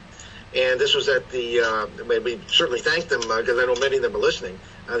spoke. And this was at the, we certainly thank them because I know many of them are listening,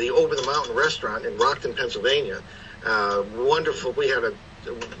 the Over the Mountain restaurant in Rockton, Pennsylvania. Wonderful. We had a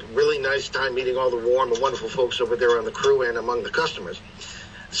really nice time meeting all the warm and wonderful folks over there on the crew and among the customers.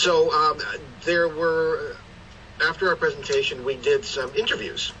 So there were, after our presentation, we did some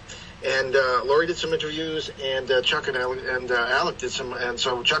interviews. And Lori did some interviews, and Chuck and Alec did some. And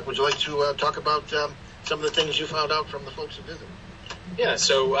so, Chuck, would you like to talk about some of the things you found out from the folks who visited? Yeah,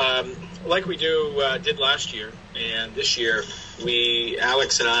 so like we did last year, and this year,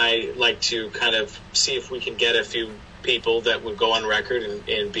 Alex and I like to kind of see if we can get a few people that would go on record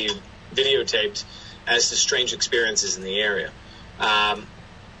and be videotaped as to strange experiences in the area.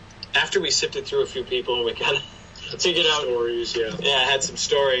 After we sifted through a few people and we kind of figured out stories, had some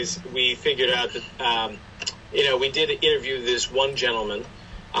stories, we figured out that, we did interview this one gentleman,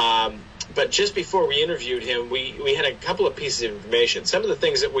 but just before we interviewed him, we had a couple of pieces of information. Some of the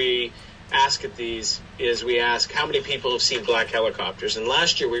things that we ask at these is we ask how many people have seen black helicopters. And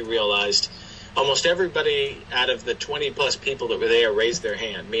last year we realized almost everybody out of the 20-plus people that were there raised their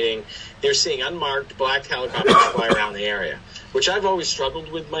hand, meaning they're seeing unmarked black helicopters fly around the area, which I've always struggled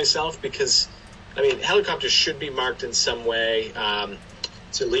with myself because, helicopters should be marked in some way.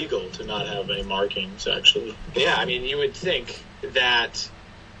 It's illegal to not have any markings, actually. Yeah, you would think that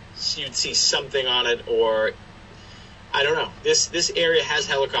you'd see something on it, or I don't know. This area has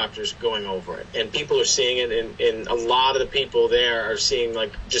helicopters going over it, and people are seeing it, and a lot of the people there are seeing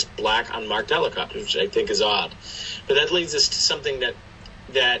just black unmarked helicopters, which I think is odd. But that leads us to something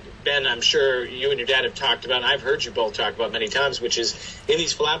that Ben, I'm sure you and your dad have talked about, and I've heard you both talk about many times, which is in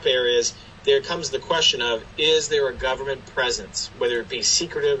these flap areas, there comes the question of, is there a government presence, whether it be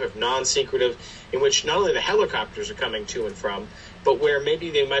secretive or non-secretive, in which not only the helicopters are coming to and from, but where maybe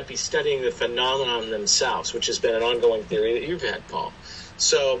they might be studying the phenomenon themselves, which has been an ongoing theory that you've had, Paul.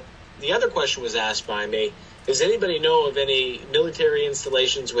 So the other question was asked by me, does anybody know of any military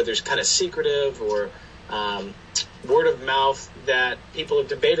installations where there's kind of secretive or word of mouth that people have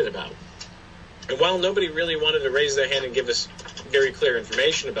debated about? And while nobody really wanted to raise their hand and give us very clear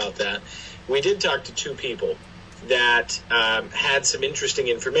information about that, we did talk to two people that had some interesting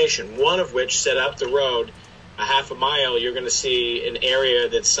information, one of which said up the road a half a mile, you're going to see an area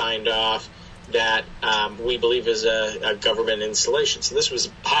that's signed off that we believe is a government installation. So this was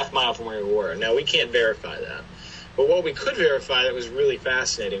half a mile from where we were. Now, we can't verify that. But what we could verify that was really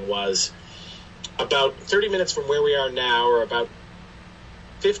fascinating was about 30 minutes from where we are now, or about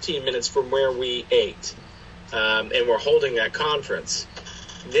 15 minutes from where we ate, and we're holding that conference,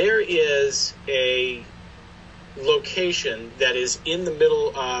 there is a location that is in the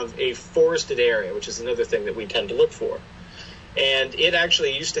middle of a forested area, which is another thing that we tend to look for. And it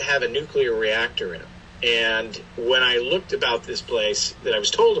actually used to have a nuclear reactor in it. And when I looked about this place that I was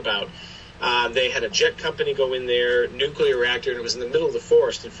told about, they had a jet company go in there, nuclear reactor, and it was in the middle of the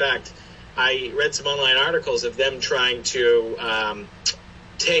forest. In fact, I read some online articles of them trying to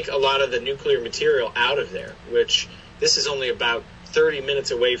take a lot of the nuclear material out of there, which this is only about 30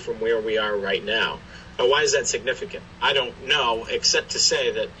 minutes away from where we are right now. Now, why is that significant? I don't know, except to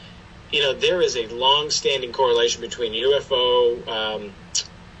say that, there is a long-standing correlation between UFO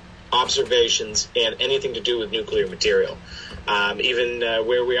observations and anything to do with nuclear material. Even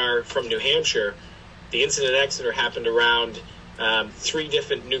where we are from New Hampshire, the incident at Exeter happened around 3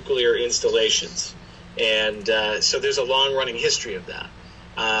 different nuclear installations. And so there's a long-running history of that.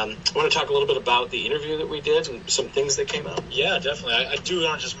 I want to talk a little bit about the interview that we did and some things that came out. Yeah, definitely. I do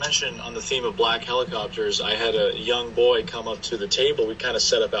want to just mention on the theme of black helicopters, I had a young boy come up to the table. We kind of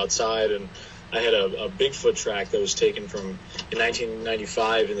set up outside, and I had a Bigfoot track that was taken in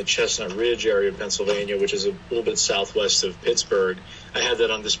 1995 in the Chestnut Ridge area of Pennsylvania, which is a little bit southwest of Pittsburgh. I had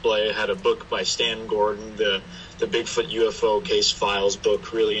that on display. I had a book by Stan Gordon, the Bigfoot UFO case files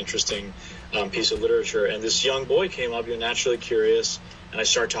book, really interesting piece of literature. And this young boy came up, naturally curious, and I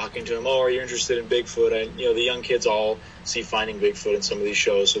started talking to him. Oh, are you interested in Bigfoot? The young kids all see Finding Bigfoot in some of these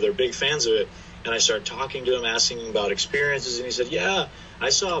shows, so they're big fans of it. And I started talking to him, asking him about experiences, and he said, yeah, I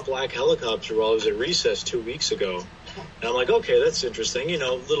saw a black helicopter while I was at recess 2 weeks ago. And I'm like, okay, that's interesting.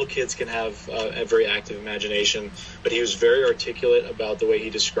 Little kids can have a very active imagination, but he was very articulate about the way he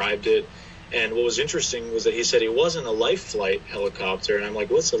described it. And what was interesting was that he said it wasn't a life flight helicopter. And I'm like,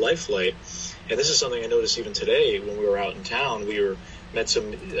 what's a life flight? And this is something I noticed even today when we were out in town. We met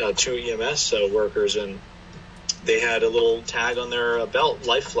some 2 EMS workers, and they had a little tag on their belt,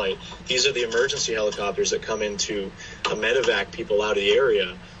 life flight. These are the emergency helicopters that come in to medevac people out of the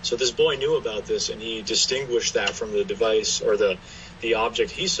area. So this boy knew about this, and he distinguished that from the device or the the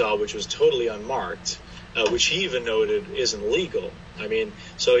object he saw, which was totally unmarked, which he even noted isn't legal. I mean,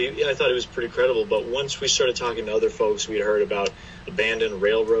 so I thought it was pretty credible. But once we started talking to other folks, we'd heard about abandoned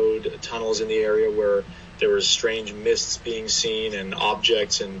railroad tunnels in the area where there was strange mists being seen and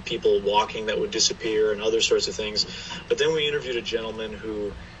objects and people walking that would disappear and other sorts of things. But then we interviewed a gentleman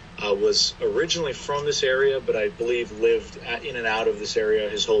who was originally from this area, but I believe lived in and out of this area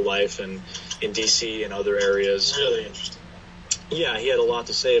his whole life, and in D.C. and other areas. Really interesting. Yeah, he had a lot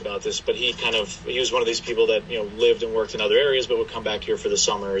to say about this, but he was one of these people that, lived and worked in other areas, but would come back here for the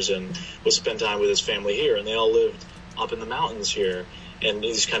summers and would spend time with his family here. And they all lived up in the mountains here and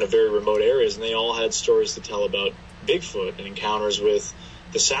these kind of very remote areas. And they all had stories to tell about Bigfoot and encounters with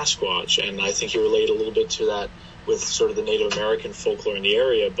the Sasquatch. And I think he related a little bit to that with sort of the Native American folklore in the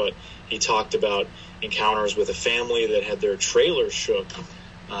area. But he talked about encounters with a family that had their trailer shook.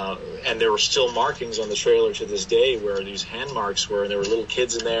 And there were still markings on the trailer to this day where these hand marks were, and there were little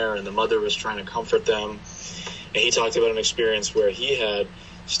kids in there, and the mother was trying to comfort them. And he talked about an experience where he had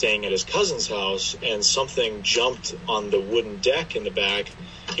staying at his cousin's house, and something jumped on the wooden deck in the back.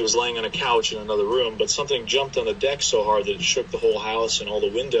 He was laying on a couch in another room, but something jumped on the deck so hard that it shook the whole house and all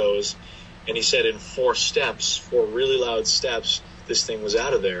the windows. And he said in 4 really loud steps, this thing was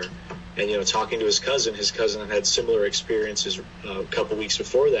out of there. And, talking to his cousin had similar experiences a couple weeks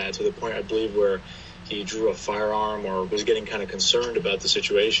before that, to the point, I believe, where he drew a firearm or was getting kind of concerned about the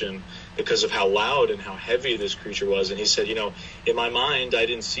situation because of how loud and how heavy this creature was. And he said, in my mind, I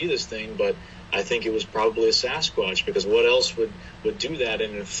didn't see this thing, but I think it was probably a Sasquatch, because what else would do that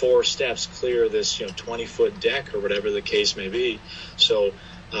and in 4 steps clear this, 20-foot deck or whatever the case may be. So,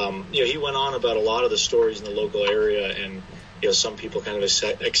 he went on about a lot of the stories in the local area, and some people kind of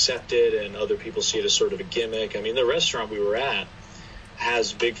accept it, and other people see it as sort of a gimmick. I mean, the restaurant we were at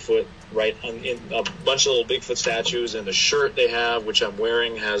has Bigfoot in a bunch of little Bigfoot statues, and the shirt they have, which I'm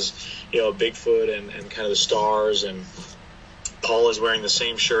wearing, has, Bigfoot and kind of the stars, and Paul is wearing the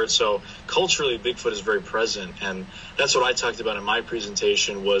same shirt. So culturally, Bigfoot is very present, and that's what I talked about in my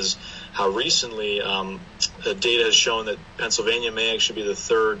presentation, was how recently data has shown that Pennsylvania may actually be the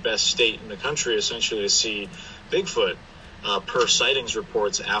 3rd best state in the country, essentially, to see Bigfoot. Per sightings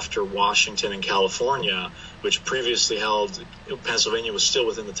reports after Washington and California, which previously held, Pennsylvania was still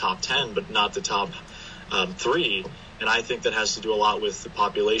within the top 10, but not the top 3. And I think that has to do a lot with the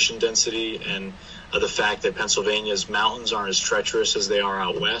population density and the fact that Pennsylvania's mountains aren't as treacherous as they are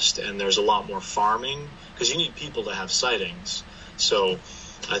out west, and there's a lot more farming, because you need people to have sightings. So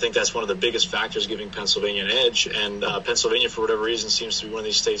I think that's one of the biggest factors giving Pennsylvania an edge. And Pennsylvania, for whatever reason, seems to be one of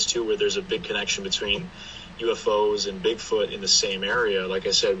these states, too, where there's a big connection between UFOs and Bigfoot in the same area, like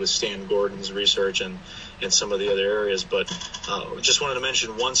I said, with Stan Gordon's research and some of the other areas. But just wanted to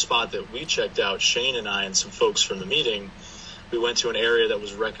mention one spot that we checked out, Shane and I and some folks from the meeting. We went to an area that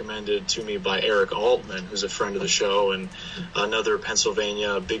was recommended to me by Eric Altman, who's a friend of the show, and another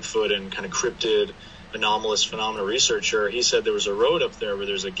Pennsylvania Bigfoot and kind of cryptid anomalous phenomena researcher. He said there was a road up there where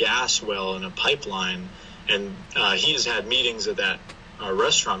there's a gas well and a pipeline, and he has had meetings at that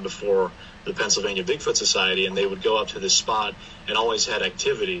restaurant before, the Pennsylvania Bigfoot Society, and they would go up to this spot and always had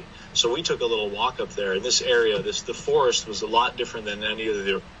activity. So we took a little walk up there. In this area, the forest was a lot different than any of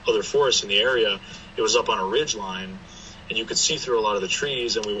the other forests in the area. It was up on a ridge line, and you could see through a lot of the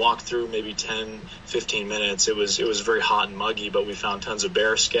trees, and we walked through maybe 10, 15 minutes. It was very hot and muggy, but we found tons of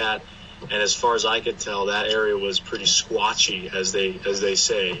bear scat, and as far as I could tell, that area was pretty squatchy, as they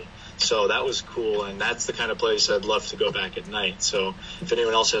say. So that was cool, and that's the kind of place I'd love to go back at night. So if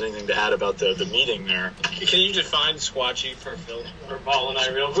anyone else had anything to add about the meeting there. Can you define squatchy for Paul and I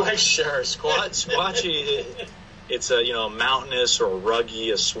real quick? Sure. Squatchy, it's a mountainous or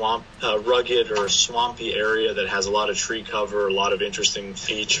rugged or swampy area that has a lot of tree cover, a lot of interesting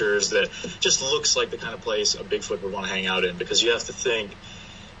features, that just looks like the kind of place a Bigfoot would want to hang out in, because you have to think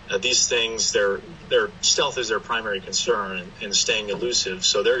these things, their stealth is their primary concern and staying elusive.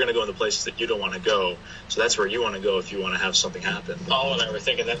 So they're going to go in the places that you don't want to go. So that's where you want to go if you want to have something happen. Paul and I were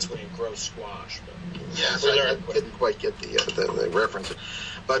thinking that's where you grow squash. But yeah, so I didn't quite get the reference.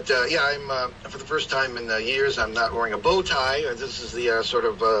 But I'm for the first time in years, I'm not wearing a bow tie. This is the sort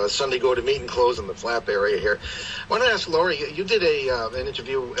of Sunday go-to-meeting clothes in the flap area here. I want to ask Lori, you did an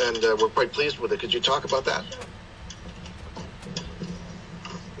interview, and we're quite pleased with it. Could you talk about that?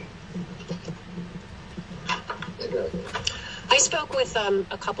 I spoke with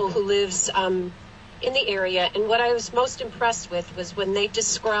a couple who lives in the area, and what I was most impressed with was when they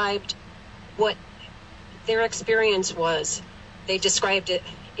described what their experience was. They described it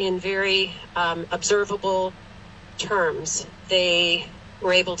in very observable terms. They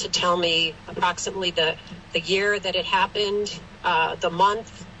were able to tell me approximately the year that it happened, the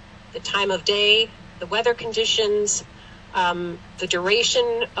month, the time of day, the weather conditions, the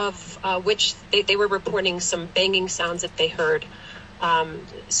duration of which they were reporting some banging sounds that they heard.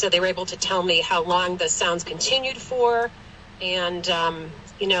 So they were able to tell me how long the sounds continued for, and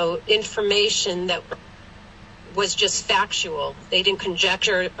information that was just factual. They didn't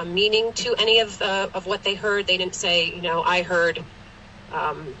conjecture a meaning to any of what they heard. They didn't say, I heard,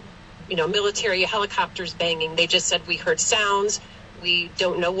 military helicopters banging. They just said, we heard sounds. We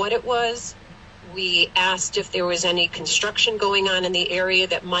don't know what it was. We asked if there was any construction going on in the area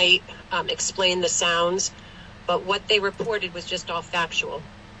that might explain the sounds, but what they reported was just all factual.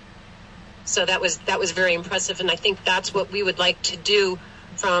 So that was very impressive, and I think that's what we would like to do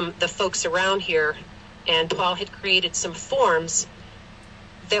from the folks around here. And Paul had created some forms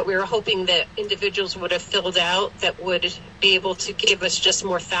that we were hoping that individuals would have filled out that would be able to give us just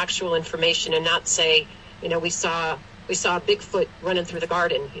more factual information and not say, we saw a Bigfoot running through the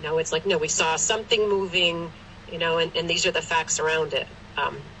garden. It's like, no, we saw something moving, and these are the facts around it.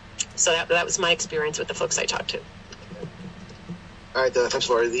 So that was my experience with the folks I talked to. All right, thanks,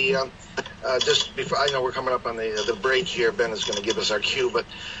 Lori. Just before, I know we're coming up on the break here, Ben is going to give us our cue, but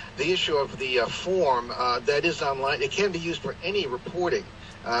the issue of the form that is online, it can be used for any reporting.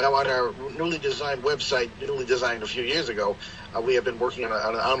 Now, on our newly designed website, newly designed a few years ago, we have been working on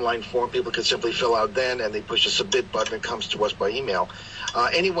an online form. People can simply fill out then, and they push a submit button. It comes to us by email.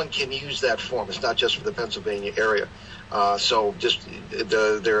 Anyone can use that form. It's not just for the Pennsylvania area. So just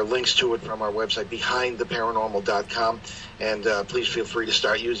there are links to it from our website, behindtheparanormal.com, and please feel free to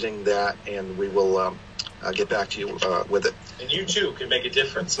start using that, and we will get back to you with it. And you, too, can make a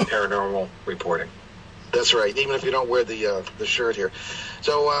difference in paranormal reporting. That's right, even if you don't wear the shirt here.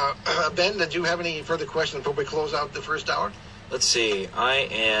 So, Ben, did you have any further questions before we close out the first hour? Let's see.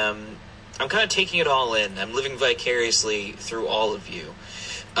 I'm kind of taking it all in. I'm living vicariously through all of you.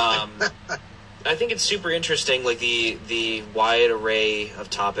 I think it's super interesting, like the wide array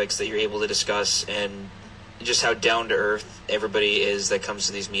of topics that you're able to discuss, and just how down to earth everybody is that comes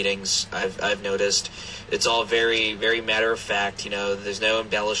to these meetings. I've noticed it's all very, very matter of fact. There's no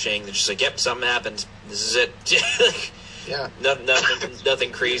embellishing. They're just like, yep, something happened. This is it. Yeah.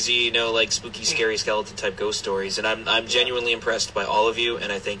 Nothing crazy. Like spooky, scary skeleton type ghost stories. And I'm genuinely impressed by all of you,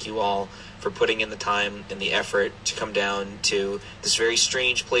 and I thank you all for putting in the time and the effort to come down to this very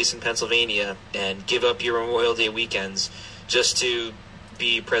strange place in Pennsylvania and give up your Memorial Day weekends just to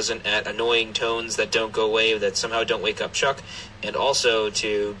be present at annoying tones that don't go away, that somehow don't wake up Chuck, and also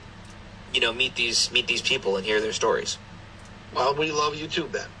to, meet these people and hear their stories. Well, we love you too,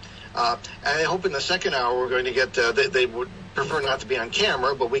 Ben. I hope in the second hour we're going to get, they would prefer not to be on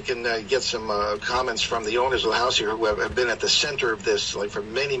camera, but we can get some comments from the owners of the house here who have been at the center of this for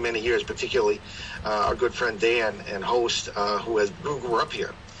many, many years, particularly our good friend Dan and host who grew up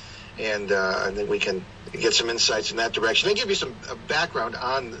here. And then we can get some insights in that direction and give you some background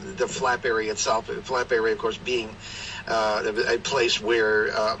on the Flap area itself. The Flap area, of course, being a place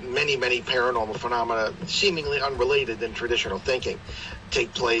where many, many paranormal phenomena, seemingly unrelated in traditional thinking,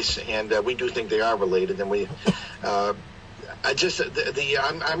 take place, and we do think they are related. And we, I'm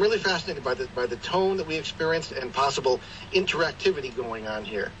really fascinated by the tone that we experienced and possible interactivity going on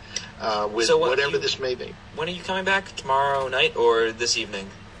here with whatever this may be. When are you coming back? Tomorrow night or this evening?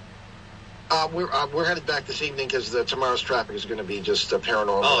 We're headed back this evening because tomorrow's traffic is going to be just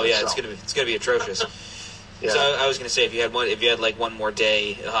paranormal. Oh yeah, it's going to be atrocious. Yeah. So I was going to say if you had like one more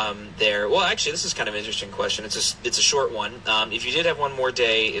day there. Well, actually, this is kind of an interesting question. It's a short one. If you did have one more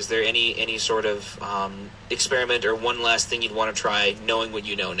day, is there any sort of experiment or one last thing you'd want to try, knowing what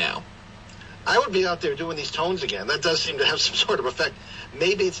you know now? I would be out there doing these tones again. That does seem to have some sort of effect.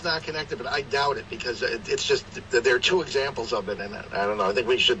 Maybe it's not connected, but I doubt it because it's just there are two examples of it, and I don't know. I think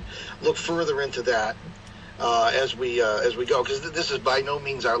we should look further into that as we go, because this is by no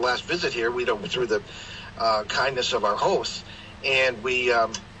means our last visit here. We don't through the kindness of our hosts, and we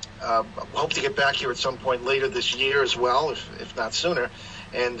hope to get back here at some point later this year as well, if not sooner,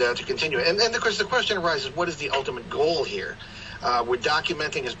 and to continue. And then, of course, the question arises: what is the ultimate goal here? We're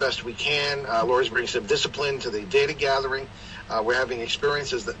documenting as best we can. Lori's bringing some discipline to the data gathering. We're having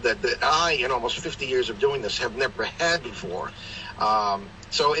experiences that I, in almost 50 years of doing this, have never had before.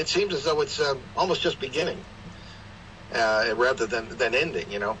 So it seems as though it's almost just beginning rather than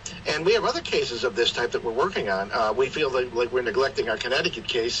ending, And we have other cases of this type that we're working on. We feel like we're neglecting our Connecticut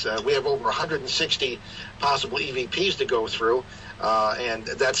case. We have over 160 possible EVPs to go through, and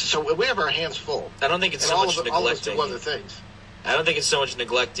so we have our hands full. I don't think it's so much neglecting. All of us do other things. I don't think it's so much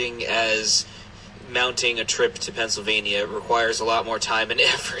neglecting as mounting a trip to Pennsylvania requires a lot more time and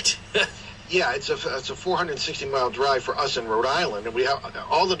effort. Yeah, it's a 460-mile drive for us in Rhode Island, and we have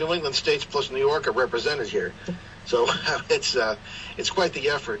all the New England states plus New York are represented here. So it's quite the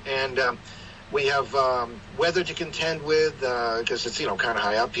effort, and we have weather to contend with because it's kind of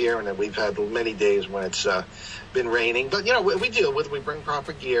high up here, and then we've had many days when it's been raining. But we deal with it. We bring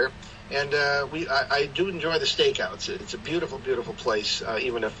proper gear. And I do enjoy the stakeouts. It's a beautiful, beautiful place,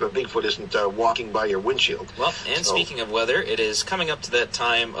 even if Bigfoot isn't walking by your windshield. Well, and speaking of weather, it is coming up to that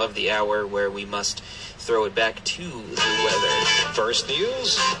time of the hour where we must throw it back to the weather. First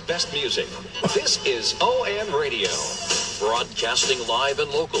news, best music. This is ON Radio. Broadcasting live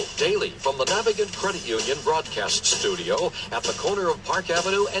and local, daily from the Navigant Credit Union broadcast studio at the corner of Park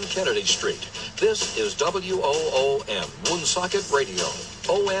Avenue and Kennedy Street. This is WOOM, Woonsocket Radio,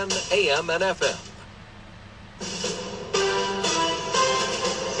 ON, AM, and FM.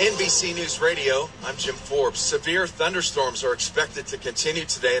 NBC News Radio, I'm Jim Forbes. Severe thunderstorms are expected to continue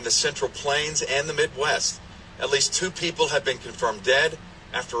today in the Central Plains and the Midwest. At least 2 people have been confirmed dead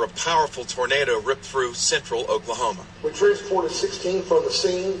after a powerful tornado ripped through central Oklahoma. We transported 16 from the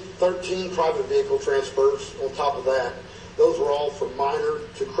scene, 13 private vehicle transfers on top of that. Those were all from minor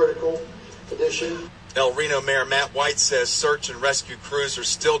to critical condition. El Reno Mayor Matt White says search and rescue crews are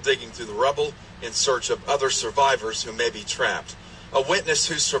still digging through the rubble in search of other survivors who may be trapped. A witness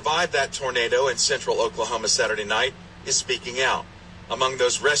who survived that tornado in central Oklahoma Saturday night is speaking out. Among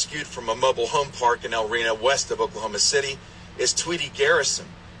those rescued from a mobile home park in El Reno, west of Oklahoma City, is Tweety Garrison.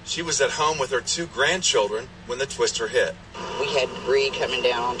 She was at home with her 2 grandchildren when the twister hit. We had debris coming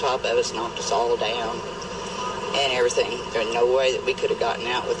down on top of us, knocked us all down and everything. There's no way that we could have gotten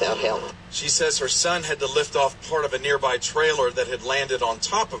out without help. She says her son had to lift off part of a nearby trailer that had landed on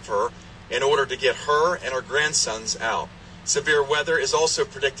top of her in order to get her and her grandsons out. Severe weather is also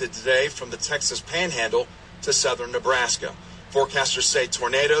predicted today from the Texas Panhandle to southern Nebraska. Forecasters say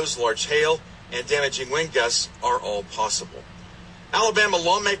tornadoes, large hail, and damaging wind gusts are all possible. Alabama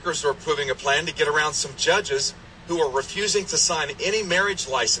lawmakers are approving a plan to get around some judges who are refusing to sign any marriage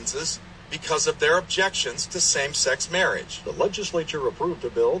licenses because of their objections to same-sex marriage. The legislature approved a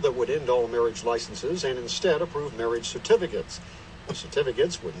bill that would end all marriage licenses and instead approve marriage certificates. The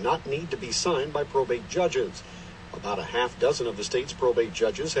certificates would not need to be signed by probate judges. About a half dozen of the state's probate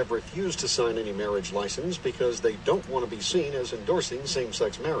judges have refused to sign any marriage license because they don't want to be seen as endorsing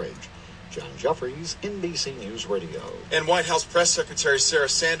same-sex marriage. John Jeffries, NBC News Radio. And White House Press Secretary Sarah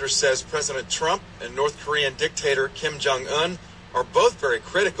Sanders says President Trump and North Korean dictator Kim Jong-un are both very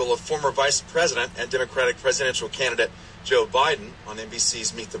critical of former Vice President and Democratic presidential candidate Joe Biden. On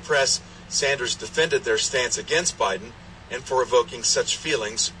NBC's Meet the Press, Sanders defended their stance against Biden and for evoking such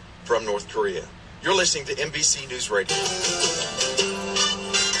feelings from North Korea. You're listening to NBC News Radio.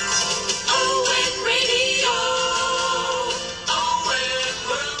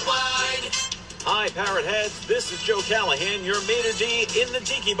 Hi, Parrot Heads. This is Joe Callahan, your maitre d' in the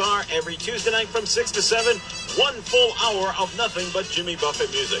Tiki Bar every Tuesday night from 6 to 7. 1 full hour of nothing but Jimmy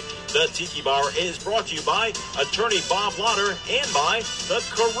Buffett music. The Tiki Bar is brought to you by attorney Bob Lauder and by the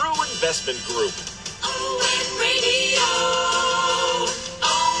Carew Investment Group. ON Radio.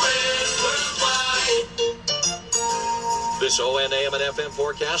 This ON, AM, and FM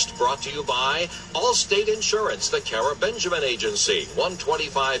forecast brought to you by Allstate Insurance, the Kara Benjamin Agency,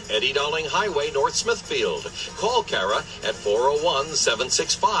 125 Eddie Dowling Highway, North Smithfield. Call Kara at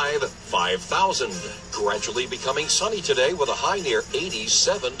 401-765-5000. Gradually becoming sunny today with a high near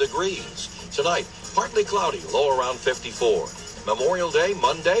 87 degrees. Tonight, partly cloudy, low around 54. Memorial Day,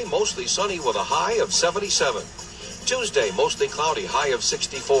 Monday, mostly sunny with a high of 77. Tuesday, mostly cloudy, high of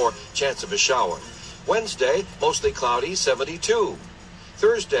 64, chance of a shower. Wednesday, mostly cloudy, 72.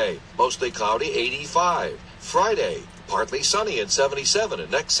 Thursday, mostly cloudy, 85. Friday, partly sunny at 77. And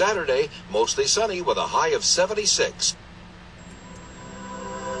next Saturday, mostly sunny with a high of 76.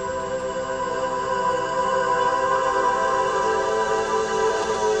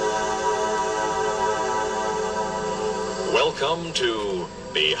 Welcome to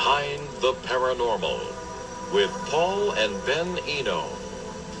Behind the Paranormal with Paul and Ben Eno.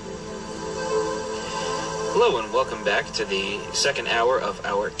 Hello and welcome back to the second hour of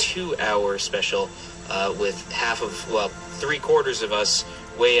our 2-hour special with half of, well, 3/4 of us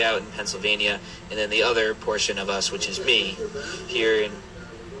way out in Pennsylvania, and then the other portion of us, which is me, here in...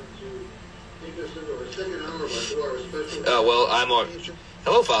 Oh, well, I'm on...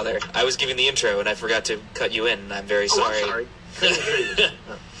 Hello, Father. I was giving the intro and I forgot to cut you in, and I'm very sorry. I'm sorry.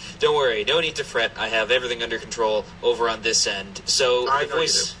 Don't worry, no need to fret. I have everything under control over on this end. So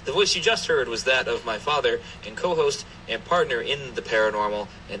the voice you just heard was that of my father and co-host and partner in the paranormal,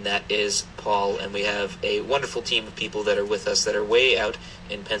 and that is Paul. And we have a wonderful team of people that are with us that are way out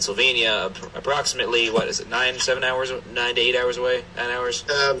in Pennsylvania, approximately, 9 to 8 hours away? 9 hours?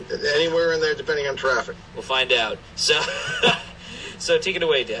 Anywhere in there, depending on traffic. We'll find out. So, so take it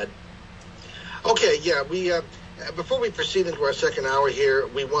away, Dad. Okay, yeah, we before we proceed into our second hour here,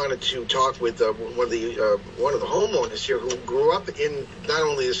 we wanted to talk with one of the homeowners here who grew up in not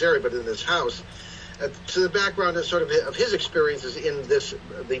only this area but in this house. To the background of sort of his experiences in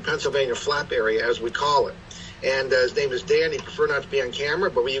the Pennsylvania Flap area, as we call it. And his name is Dan. He preferred not to be on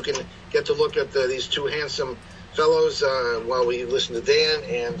camera, but you can get to look at these two handsome fellows while we listen to Dan.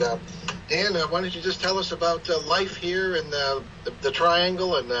 And Dan, why don't you just tell us about life here in the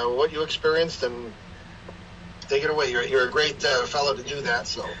Triangle and what you experienced, and take it away. You're a great fellow to do that.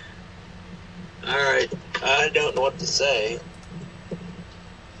 So, all right. I don't know what to say.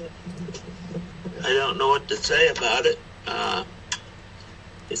 I don't know what to say about it.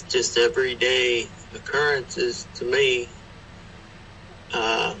 It's just everyday occurrences to me.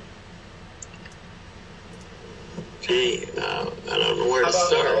 I don't know where to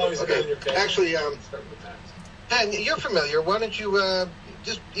start. Okay. Actually, Ben, you're familiar. Why don't you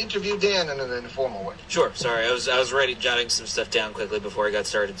just interview Dan in an informal way? Sure. Sorry, I was jotting some stuff down quickly before I got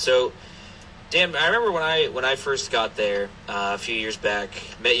started. So, Dan, I remember when I first got there a few years back,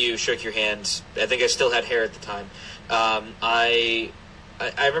 met you, shook your hand. I think I still had hair at the time. I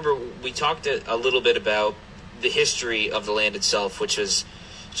remember we talked a little bit about the history of the land itself, which was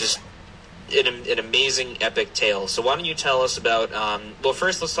just an amazing, epic tale. So why don't you tell us about, well,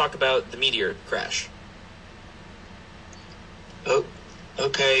 first let's talk about the meteor crash. Oh,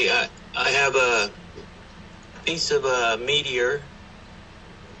 okay. I have a piece of a meteor,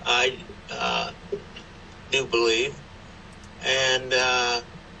 I do believe, and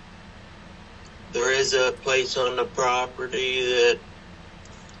there is a place on the property that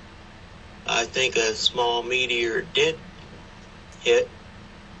I think a small meteor did hit.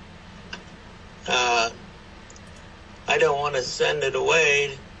 I don't want to send it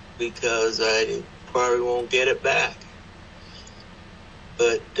away because I probably won't get it back.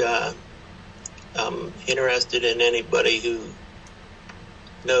 But I'm interested in anybody who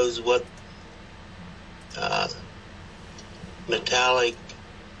knows what metallic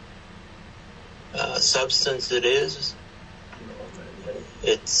substance it is.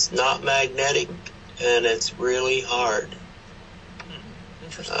 It's not magnetic, and it's really hard.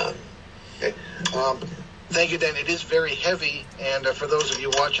 Interesting. Okay. Thank you, Dan. It is very heavy, and for those of you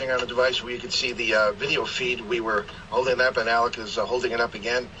watching on a device where you can see the video feed, we were holding it up, and Alec is holding it up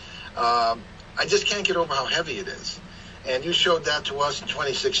again. I just can't get over how heavy it is. And you showed that to us in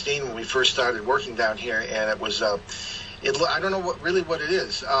 2016 when we first started working down here, and it was, I don't know what it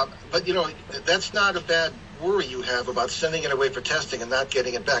is. But, that's not a bad worry you have about sending it away for testing and not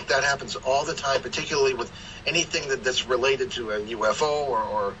getting it back. That happens all the time, particularly with anything that's related to a UFO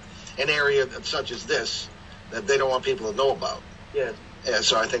or an area such as this that they don't want people to know about. Yeah. Yeah,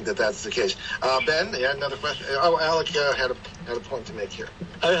 so I think that's the case. Ben, yeah, another question. Oh, Alec had a point to make here.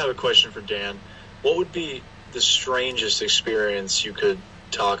 I have a question for Dan. What would be the strangest experience you could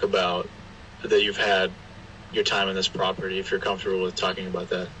talk about that you've had your time in this property, if you're comfortable with talking about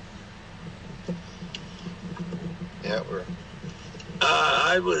that? Yeah,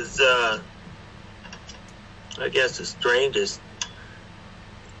 I was, I guess the strangest.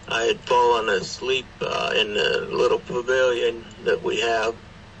 I had fallen asleep in the little pavilion that we have,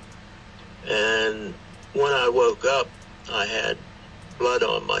 and when I woke up, I had blood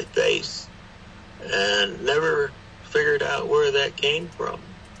on my face, and never figured out where that came from.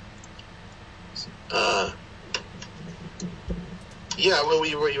 Yeah, well,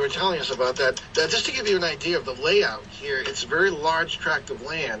 you were telling us about that. Just to give you an idea of the layout here, it's a very large tract of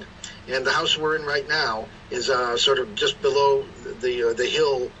land, and the house we're in right now is sort of just below the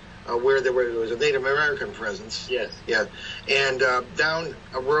hill where there was a Native American presence. Yes. Yeah. And down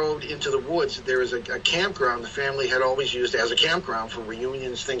a road into the woods, there is a campground the family had always used as a campground for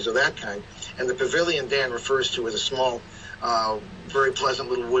reunions, things of that kind. And the pavilion Dan refers to as a small, very pleasant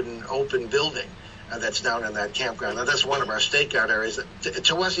little wooden open building that's down in that campground. Now, that's one of our stakeout areas.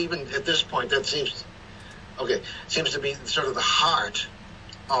 To us, even at this point, that seems to be sort of the heart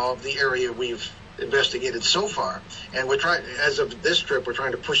of the area we've investigated so far. And we're trying, as of this trip, we're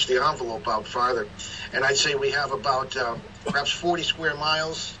trying to push the envelope out farther. And I'd say we have about perhaps 40 square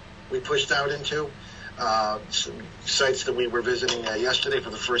miles we pushed out into. Some sites that we were visiting yesterday for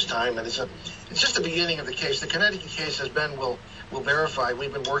the first time. And it's just the beginning of the case. The Connecticut case, as Ben will verify,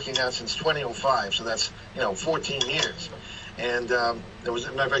 we've been working on since 2005, so that's 14 years. And there was,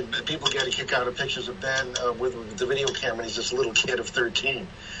 matter of fact, people get a kick out of pictures of Ben with the video camera. And he's this little kid of 13.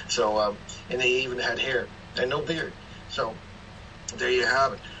 So and he even had hair and no beard. So there you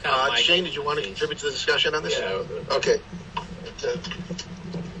have it. Shane, did you want to contribute to the discussion on this? Yeah. Okay.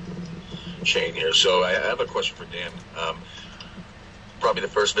 Shane here. So I have a question for Dan. Probably the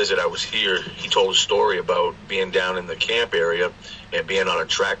first visit I was here, he told a story about being down in the camp area and being on a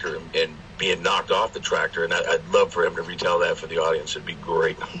tractor and being knocked off the tractor. And I'd love for him to retell that for the audience. It'd be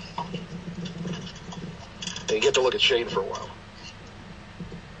great. And you get to look at Shane for a while.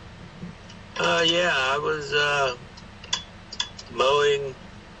 Yeah, I was mowing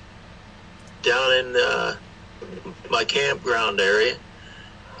down in my campground area,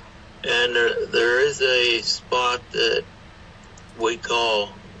 and there is a spot that we call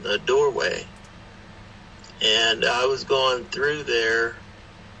the doorway, and I was going through there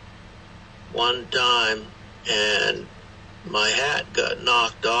one time, and my hat got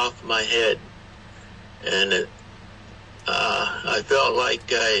knocked off my head, and I felt like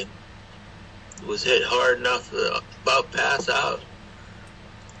I was hit hard enough to about pass out.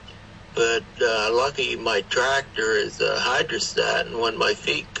 But lucky my tractor is a hydrostat, and when my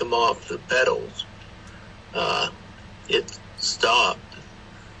feet come off the pedals, it stopped.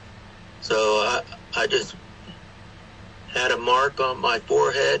 So I just had a mark on my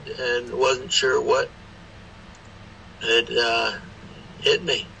forehead and wasn't sure what had hit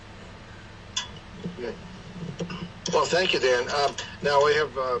me. Well, thank you, Dan. Now I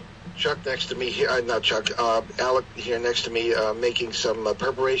have Chuck next to me here, not Chuck, Alec here next to me, making some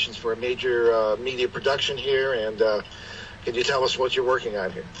preparations for a major media production here. And can you tell us what you're working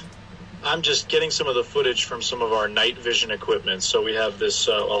on here? I'm just getting some of the footage from some of our night vision equipment. So we have this,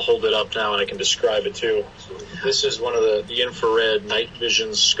 I'll hold it up now and I can describe it too. This is one of the infrared night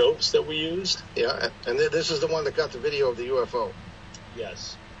vision scopes that we used. Yeah, and this is the one that got the video of the UFO.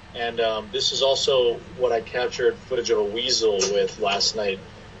 Yes. And this is also what I captured footage of a weasel with last night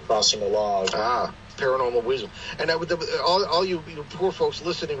crossing a log. Ah, paranormal weasel. And all you poor folks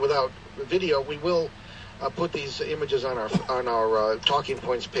listening without video, we will put these images on our Talking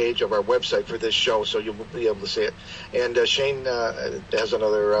Points page of our website for this show, so you'll be able to see it. And Shane has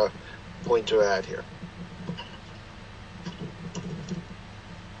another point to add here.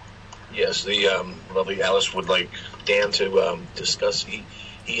 Yes, the lovely Alice would like Dan to discuss.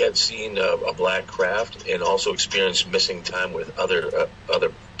 He had seen a black craft and also experienced missing time with other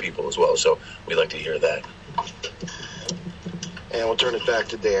people as well. So we'd like to hear that. And we'll turn it back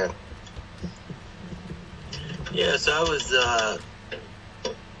to Dan. Yes, I was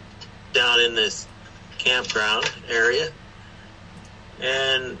down in this campground area,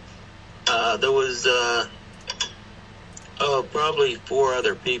 and there was probably 4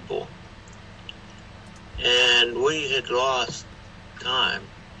 other people, and we had lost time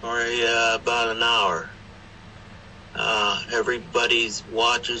for about an hour. Everybody's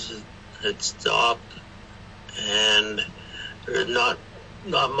watches had stopped, and there's not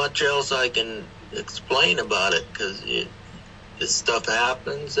much else I can explain about it, because this stuff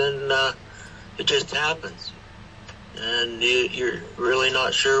happens, and it just happens, and you're really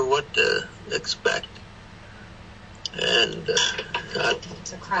not sure what to expect. And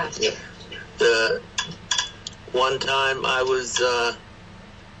it's a craft. The one time I was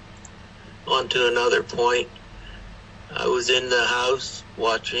on to another point, I was in the house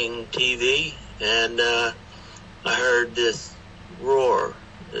watching TV, and I heard this roar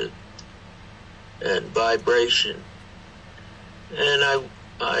and vibration, and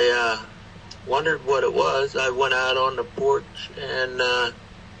I wondered what it was. I went out on the porch, and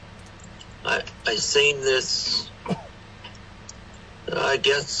I seen this, I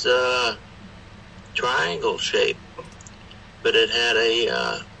guess, triangle shape, but it had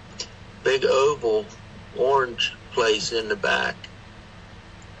a big oval orange place in the back,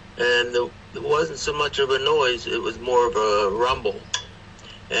 and it wasn't so much of a noise, it was more of a rumble.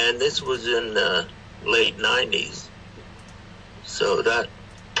 And this was in the late 90s. So that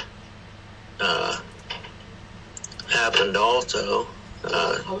happened also.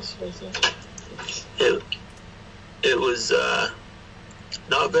 It was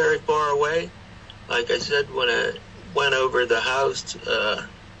not very far away. Like I said, when I went over the house,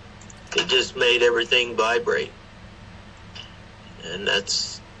 it just made everything vibrate. And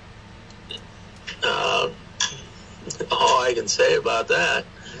that's all I can say about that.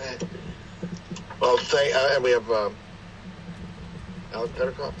 Well, and we have Alex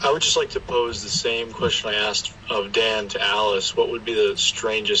Petticoff. I would just like to pose the same question I asked of Dan to Alice. What would be the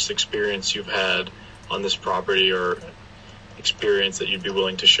strangest experience you've had on this property, or experience that you'd be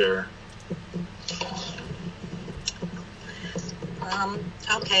willing to share?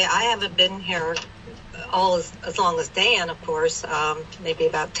 Okay, I haven't been here as long as Dan, of course, maybe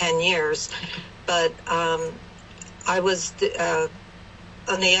about 10 years. But I was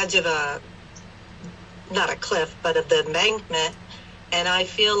on the edge of not a cliff, but of the embankment, and I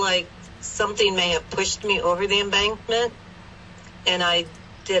feel like something may have pushed me over the embankment, and I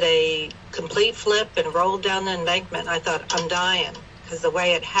did a complete flip and rolled down the embankment. I thought, I'm dying, because the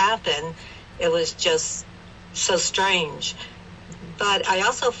way it happened, it was just so strange. But I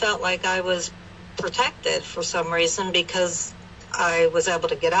also felt like I was protected for some reason, because I was able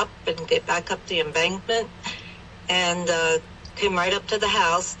to get up and get back up the embankment, and came right up to the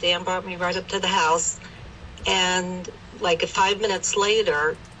house. Dan brought me right up to the house, and like 5 minutes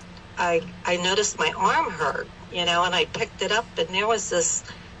later, I noticed my arm hurt, and I picked it up, and there was this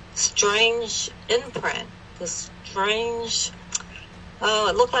strange imprint, it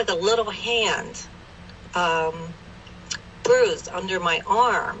looked like a little hand, bruised under my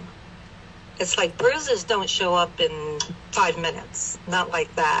arm. It's like bruises don't show up in 5 minutes, not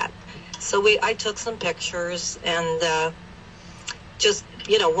like that. So I took some pictures and just,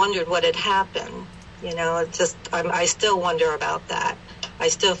 wondered what had happened. I still wonder about that. I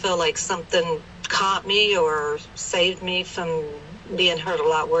still feel like something caught me or saved me from being hurt a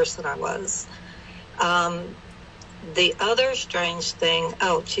lot worse than I was. The other strange thing,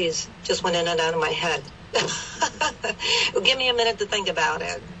 just went in and out of my head. Well, give me a minute to think about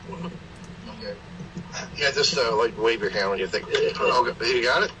it. Okay. Yeah, just wave your hand when you think. Okay, you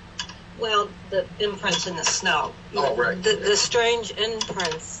got it? Well, the imprints in the snow. Oh, right. The strange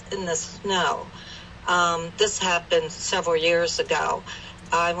imprints in the snow. This happened several years ago.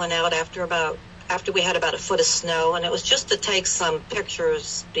 I went out after we had about a foot of snow, and it was just to take some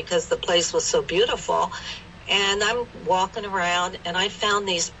pictures because the place was so beautiful. And I'm walking around, and I found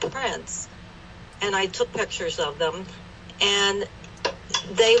these prints, and I took pictures of them, and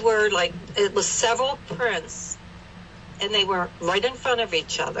they were it was several prints, and they were right in front of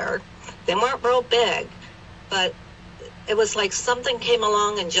each other. They weren't real big, but it was like something came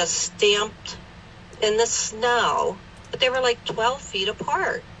along and just stamped in the snow, but they were 12 feet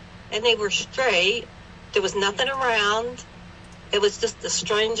apart, and they were straight. There was nothing around. It was just the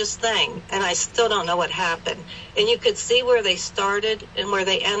strangest thing, and I still don't know what happened. And you could see where they started and where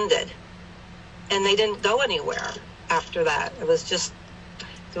they ended, and they didn't go anywhere after that. It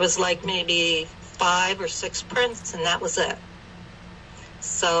was maybe 5 or 6 prints, and that was it.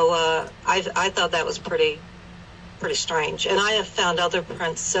 So I thought that was pretty strange. And I have found other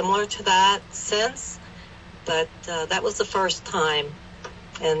prints similar to that since, but that was the first time,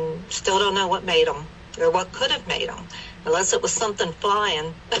 and still don't know what made them or what could have made them, unless it was something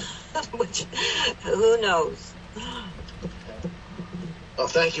flying, which who knows. Well,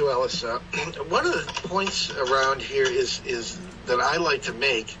 thank you, Alice. One of the points around here is that I like to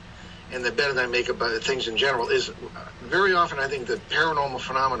make, and the better that I make about things in general, is very often I think that paranormal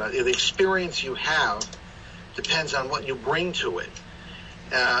phenomena, the experience you have, depends on what you bring to it.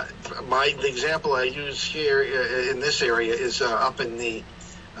 The example I use here in this area is up in the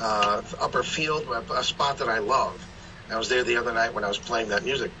upper field, a spot that I love. I was there the other night when I was playing that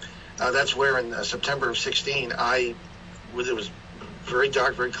music. That's where in September of 16, it was very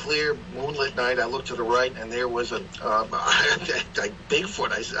dark, very clear, moonlit night. I looked to the right, and there was a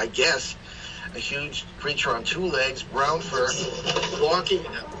Bigfoot, I guess, a huge creature on 2 legs, brown fur, walking.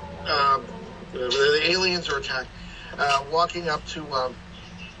 The aliens are attacked, walking up to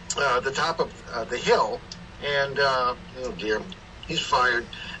the top of the hill, and oh dear, he's fired.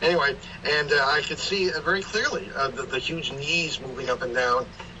 Anyway, and I could see very clearly the huge knees moving up and down,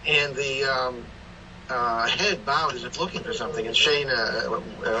 and the head bowed as if looking for something. And Shane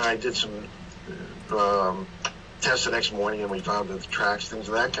and I did some tests the next morning, and we found the tracks, things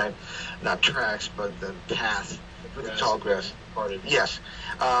of that kind. Not tracks, but the path with the tall grass. Yes.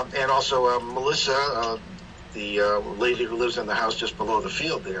 And also Melissa, the lady who lives in the house just below the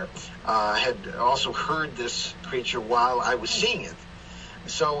field there, had also heard this creature while I was seeing it.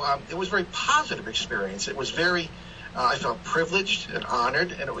 So it was a very positive experience. It was very, I felt privileged and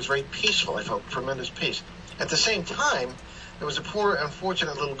honored, and it was very peaceful. I felt tremendous peace. At the same time, there was a poor,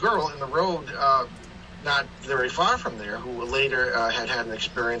 unfortunate little girl in the road not very far from there who later had an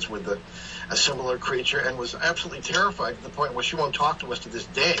experience with a similar creature and was absolutely terrified to the point where she won't talk to us to this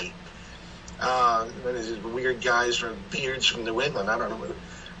day. These weird guys from beards from New England. I don't know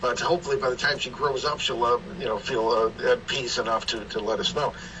But hopefully by the time she grows up, she'll, feel at peace enough to let us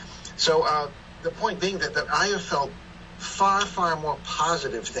know. So the point being that I have felt far, far more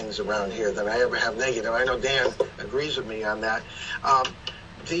positive things around here than I ever have negative. I know Dan agrees with me on that.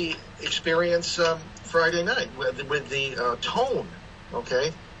 The experience Friday night with the tone,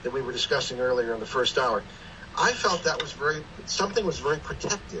 okay, that we were discussing earlier in the first hour, I felt that was something was very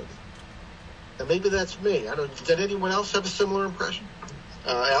protective. And maybe that's me. I don't. Did anyone else have a similar impression?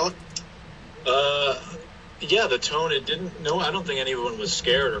 Alec? Yeah, the tone, it didn't, no, I don't think anyone was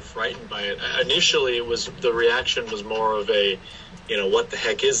scared or frightened by it. Initially, the reaction was more of a, what the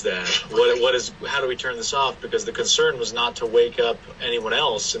heck is that? How do we turn this off? Because the concern was not to wake up anyone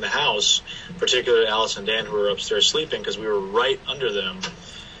else in the house, particularly Alice and Dan, who were upstairs sleeping, because we were right under them.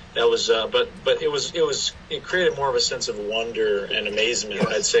 That was, but it created more of a sense of wonder and amazement,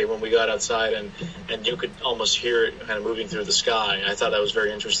 I'd say, when we got outside and you could almost hear it kind of moving through the sky. I thought that was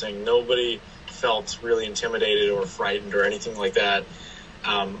very interesting. Nobody felt really intimidated or frightened or anything like that.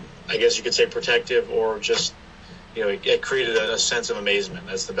 I guess you could say protective, or just, it created a sense of amazement.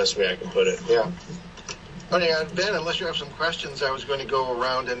 That's the best way I can put it. Yeah. Ben, unless you have some questions, I was going to go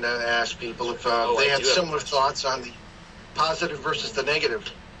around and ask people if they had similar thoughts on the positive versus the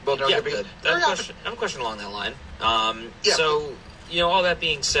negative. Well, I have a question along that line. So, all that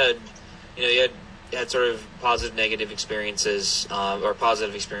being said, you had sort of positive, negative experiences, or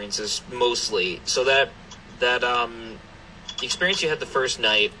positive experiences mostly. So that experience you had the first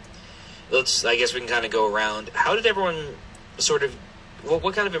night, I guess we can kind of go around. How did everyone sort of,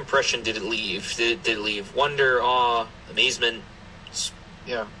 what kind of impression did it leave? Did it leave wonder, awe, amazement?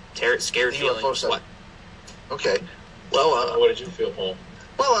 Scared feelings? What? Okay. Well, what did you feel, Paul?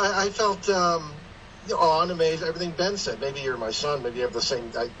 Well, I felt awe and amazed. Everything Ben said. Maybe you're my son. Maybe you have the same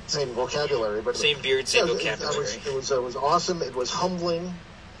vocabulary, but same beard, same vocabulary. It was awesome. It was humbling.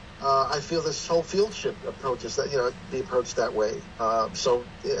 I feel this whole field should approaches that be approached that way. So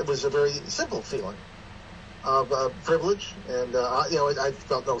it was a very simple feeling of privilege, and I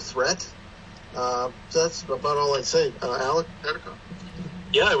felt no threat. So that's about all I'd say. Alec?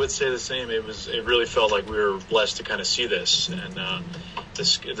 Yeah, I would say the same. It really felt like we were blessed to kind of see this, and the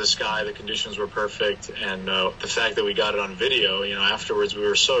sky, the conditions were perfect, and the fact that we got it on video. Afterwards we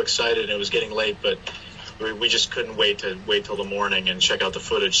were so excited, and it was getting late, but we just couldn't wait till the morning and check out the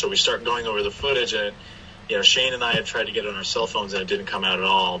footage. So we started going over the footage, and Shane and I had tried to get it on our cell phones, and it didn't come out at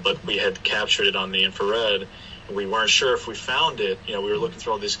all. But we had captured it on the infrared. We weren't sure if we found it. We were looking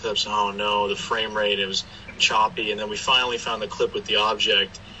through all these clips. Oh no, the frame rate, it was choppy. And then we finally found the clip with the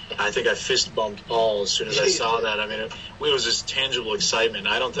object. I think I fist bumped Paul as soon as I saw that. I mean, it was just tangible excitement.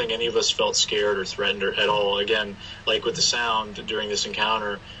 I don't think any of us felt scared or threatened at all. Again, like with the sound during this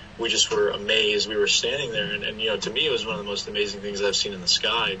encounter, we just were amazed. We were standing there, and to me, it was one of the most amazing things I've seen in the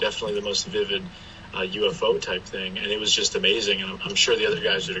sky. Definitely the most vivid UFO type thing, and it was just amazing. And I'm sure the other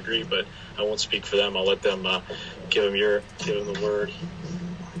guys would agree, but I won't speak for them. I'll let them give them the word.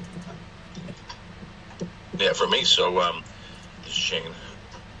 Yeah, for me, so this is Shane.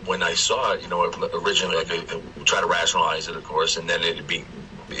 When I saw it, originally I try to rationalize it, of course, and then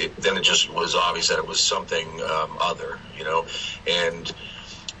it just was obvious that it was something other, and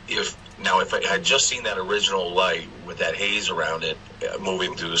if I had just seen that original light with that haze around it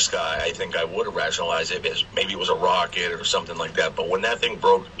moving through the sky, I think I would have rationalized it as maybe it was a rocket or something like that. But when that thing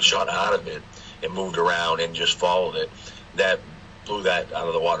shot out of it and moved around and just followed it, that blew that out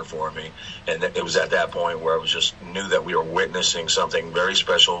of the water for me. And it was at that point where I just knew that we were witnessing something very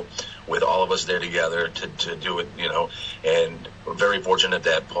special with all of us there together to do it, and we're very fortunate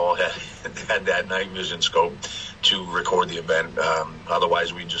that Paul had that night vision scope to record the event.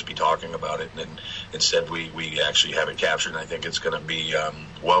 Otherwise, we'd just be talking about it. And instead, we actually have it captured, and I think it's going to be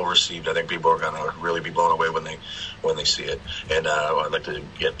well received. I think people are going to really be blown away when they see it. And I'd like to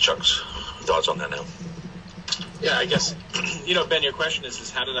get Chuck's thoughts on that now. Yeah, I guess, Ben, your question is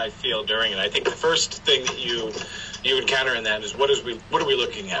how did I feel during it? I think the first thing that you encounter in that is what are we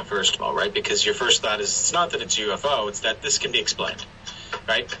looking at, first of all, right? Because your first thought is it's not that it's UFO, it's that this can be explained,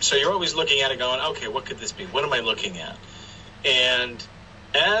 right? So you're always looking at it going, okay, what could this be? What am I looking at? And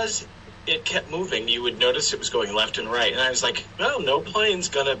as it kept moving, you would notice it was going left and right. And I was like, well, no plane's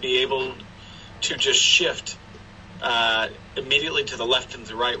going to be able to just shift immediately to the left and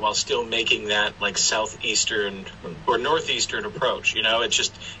to the right while still making that like southeastern or northeastern approach.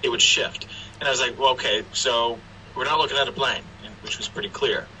 It would shift. And I was like, well, okay, so we're not looking at a plane, which was pretty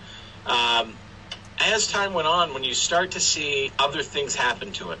clear. As time went on, when you start to see other things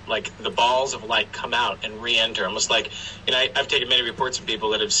happen to it, like the balls of light come out and re-enter, almost like, I've taken many reports from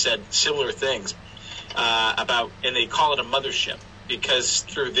people that have said similar things about, and they call it a mothership, because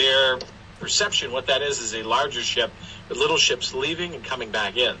through their perception, what that is a larger ship with little ships leaving and coming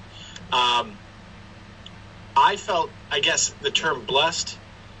back in. I felt, I guess, the term blessed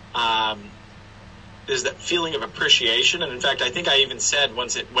is that feeling of appreciation. And in fact, I think I even said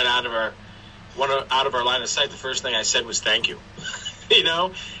once it went out of our line of sight, the first thing I said was thank you.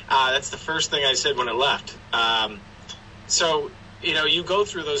 That's the first thing I said when it left. So, you go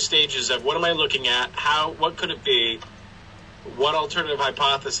through those stages of what am I looking at? What could it be? What alternative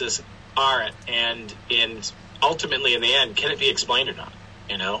hypothesis are it? And ultimately, in the end, can it be explained or not?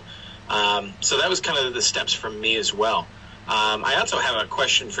 So that was kind of the steps from me as well. I also have a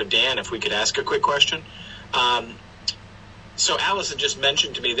question for Dan, if we could ask a quick question. So Alice had just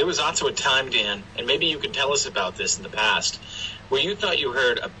mentioned to me, there was also a time, Dan, and maybe you could tell us about this in the past, where you thought you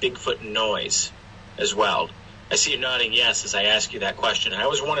heard a Bigfoot noise as well. I see you nodding yes as I ask you that question. And I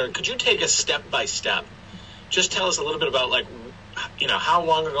was wondering, could you take us step by step? Just tell us a little bit about, how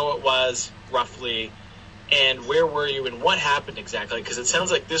long ago it was, roughly, and where were you and what happened exactly? Because it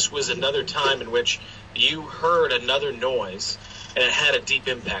sounds like this was another time in which you heard another noise and it had a deep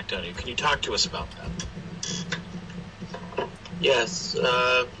impact on you. Can you talk to us about that? Yes.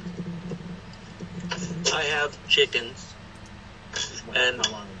 I have chickens. And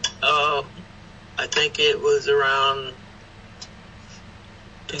I think it was around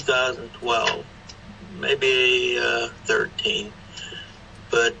 2012, maybe 13.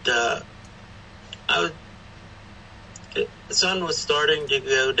 But the sun was starting to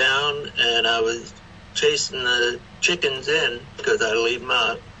go down, and I was chasing the chickens in because I leave them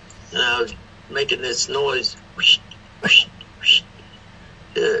out, and I was making this noise,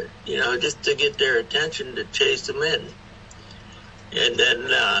 just to get their attention to chase them in. And then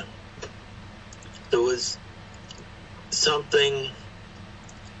there was something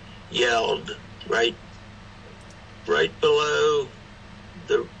yelled right below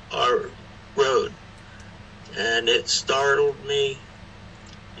our road, and it startled me,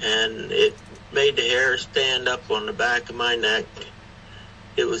 and it made the hair stand up on the back of my neck.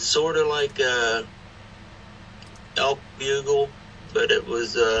 It was sort of like a elk bugle, but it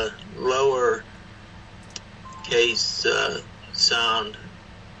was a lower case sound,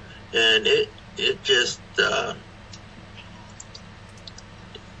 and it just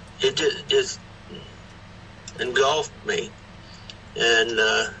engulfed me, and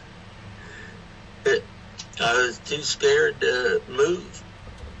I was too scared to move,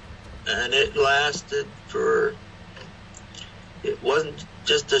 and it lasted for, it wasn't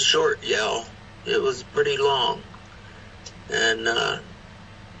just a short yell, it was pretty long. And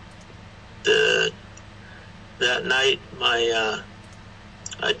that night I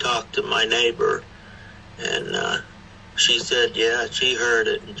talked to my neighbor, and she said, yeah, she heard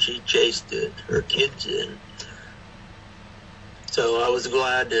it, and she chased her kids in. So I was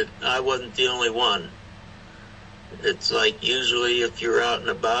glad that I wasn't the only one. It's like usually if you're out and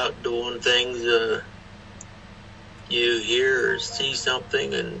about doing things, you hear or see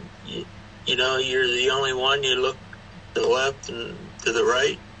something, and you're the only one. You look to the left and to the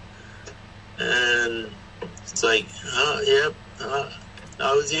right, and it's like, I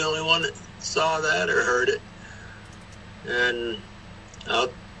was the only one that saw that or heard it. And I'll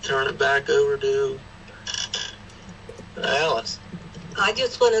turn it back over to Alice. I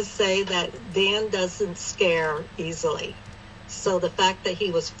just want to say that Dan doesn't scare easily. So the fact that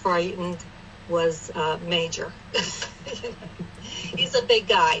he was frightened was major. He's a big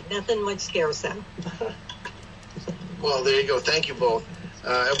guy. Nothing much scares him. Well, there you go. Thank you both.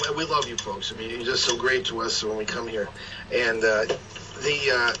 We love you folks. I mean, you're just so great to us when we come here. And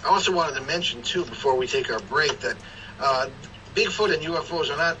I also wanted to mention, too, before we take our break, that Bigfoot and UFOs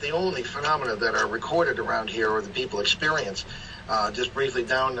are not the only phenomena that are recorded around here or that people experience. Just briefly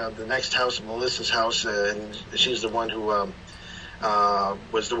down the next house, Melissa's house, and she's the one who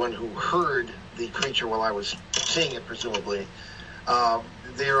was the one who heard the creature while I was seeing it, presumably.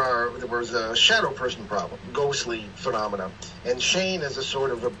 There was a shadow person problem, ghostly phenomena, and Shane is a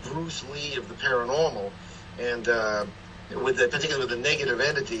sort of a Bruce Lee of the paranormal, and particularly with the negative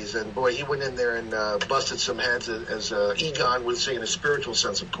entities. And boy, he went in there and busted some heads as Egon would say, in a spiritual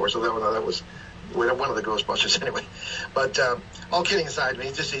sense, of course. So that was one of the Ghostbusters anyway. But all kidding aside, I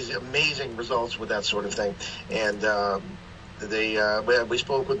mean, just these amazing results with that sort of thing. And we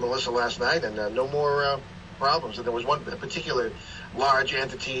spoke with Melissa last night, and no more problems. And there was one particular large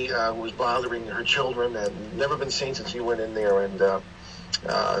entity who was bothering her children and never been seen since he went in there and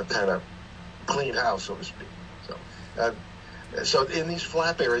kind of cleaned house, so to speak. So in these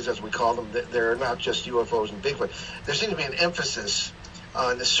flap areas, as we call them, they're not just UFOs and Bigfoot. There seems to be an emphasis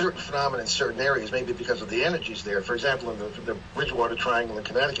on a certain phenomenon in certain areas, maybe because of the energies there. For example, in the Bridgewater Triangle in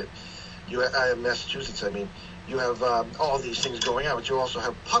Connecticut, Massachusetts, you have all these things going on, but you also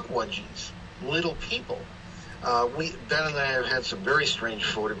have pukwudgies, little people. Ben and I have had some very strange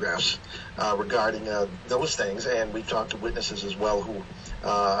photographs regarding those things, and we've talked to witnesses as well who,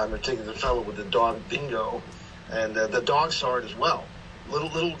 I'm particular the fellow with the dog Bingo, and the dog saw it as well.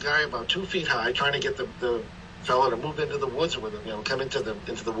 Little guy about 2 feet high trying to get the fellow to move into the woods with him, come into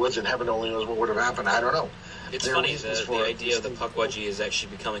the woods, and heaven only knows what would have happened. I don't know. It's funny, the idea of the pukwudgie is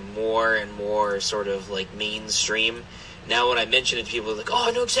actually becoming more and more sort of like mainstream. Now when I mention it to people, they're like, oh,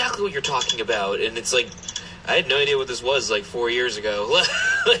 I know exactly what you're talking about. And it's like, I had no idea what this was like 4 years ago.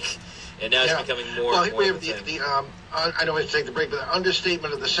 And now it's becoming more and more. We have I know we have to take the break, but the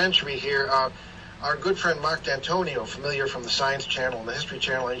understatement of the century here, our good friend Mark D'Antonio, familiar from the Science Channel and the History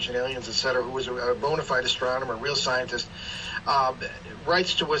Channel, Ancient Aliens, etc., who was a bona fide astronomer, a real scientist,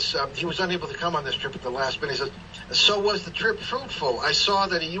 writes to us, he was unable to come on this trip at the last minute. He says, so was the trip fruitful? I saw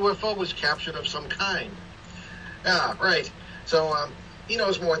that a UFO was captured of some kind. Yeah, right. So he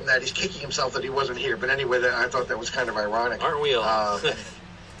knows more than that. He's kicking himself that he wasn't here. But anyway, I thought that was kind of ironic. Aren't we all?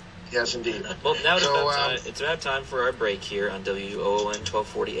 Yes, indeed. Well, now it's about time for our break here on WOON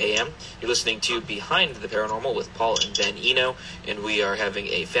 1240 AM. You're listening to Behind the Paranormal with Paul and Ben Eno, and we are having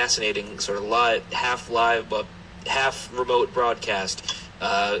a fascinating sort of half live, but half remote broadcast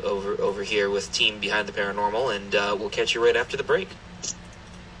over here with Team Behind the Paranormal, and we'll catch you right after the break.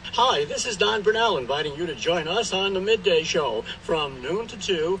 Hi, this is Don Burnell inviting you to join us on the Midday Show from noon to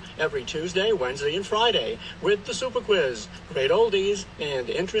 2 every Tuesday, Wednesday, and Friday with the Super Quiz, great oldies, and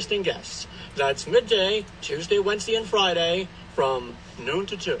interesting guests. That's midday, Tuesday, Wednesday, and Friday from noon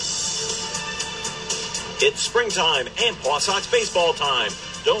to 2. It's springtime and Paw Sox baseball time.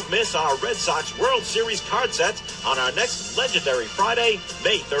 Don't miss our Red Sox World Series card sets on our next legendary Friday,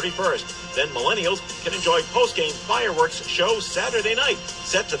 May 31st. Then millennials can enjoy post-game fireworks show Saturday night,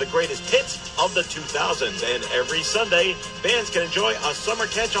 set to the greatest hits of the 2000s. And every Sunday, fans can enjoy a summer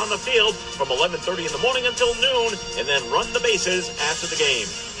catch on the field from 11:30 in the morning until noon, and then run the bases after the game.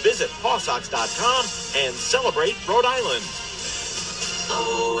 Visit pawsox.com and celebrate Rhode Island.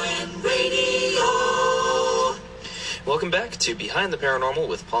 ON Radio. Welcome back to Behind the Paranormal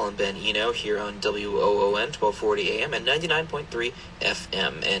with Paul and Ben Eno here on WOON 1240 AM and 99.3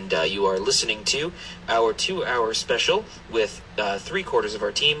 FM. And you are listening to our 2-hour special with 3/4 of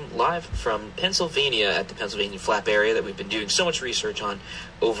our team live from Pennsylvania at the Pennsylvania Flap area that we've been doing so much research on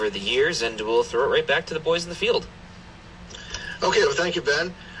over the years. And we'll throw it right back to the boys in the field. Okay, well, thank you,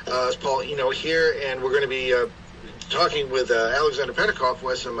 Ben. It's Paul Eno here, and we're going to be talking with Alexander Petikoff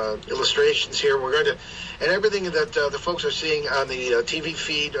with some illustrations here. We're going to, and everything that the folks are seeing on the TV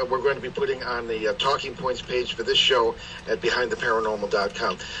feed, we're going to be putting on the Talking Points page for this show at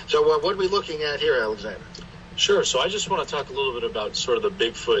BehindTheParanormal.com. So what are we looking at here, Alexander? Sure. So I just want to talk a little bit about sort of the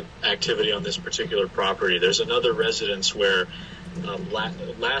Bigfoot activity on this particular property. There's another residence where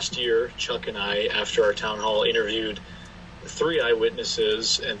last year, Chuck and I, after our town hall, interviewed 3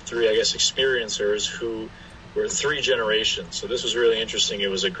 eyewitnesses and 3, I guess, experiencers who were 3 generations. So this was really interesting. It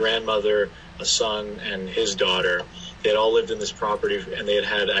was a grandmother, a son, and his daughter. They had all lived in this property, and they had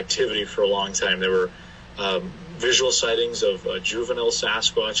had activity for a long time. There were visual sightings of a juvenile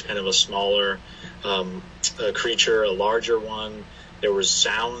Sasquatch, kind of a smaller creature, a larger one. There was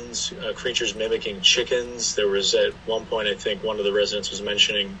sounds, creatures mimicking chickens. There was, at one point, I think one of the residents was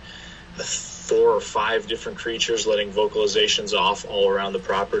mentioning 4 or 5 different creatures letting vocalizations off all around the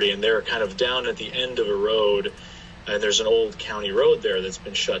property. And they're kind of down at the end of a road, and there's an old county road there that's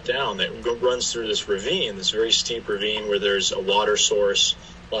been shut down that runs through this ravine, this very steep ravine where there's a water source,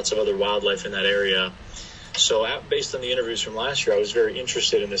 lots of other wildlife in that area. So based on the interviews from last year, I was very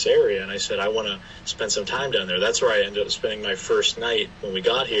interested in this area, and I said, I want to spend some time down there. That's where I ended up spending my first night when we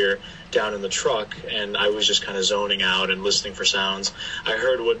got here, down in the truck, and I was just kind of zoning out and listening for sounds. I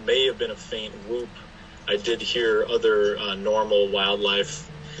heard what may have been a faint whoop. I did hear other normal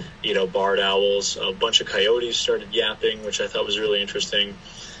wildlife, barred owls. A bunch of coyotes started yapping, which I thought was really interesting.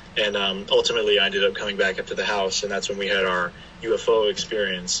 And ultimately, I ended up coming back up to the house, and that's when we had our UFO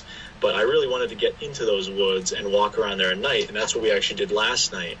experience. But I really wanted to get into those woods and walk around there at night, and that's what we actually did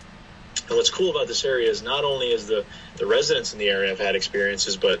last night. And what's cool about this area is not only is the residents in the area have had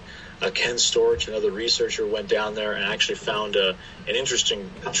experiences, but Ken Storch, another researcher, went down there and actually found an interesting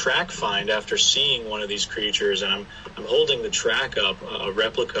track find after seeing one of these creatures. And I'm holding the track up, a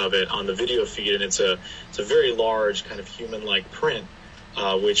replica of it on the video feed, and it's a very large kind of human-like print,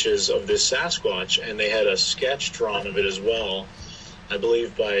 which is of this Sasquatch, and they had a sketch drawn of it as well, I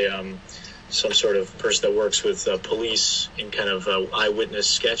believe by some sort of person that works with police in kind of eyewitness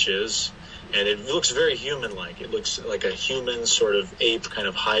sketches, and it looks very human-like. It looks like a human sort of ape kind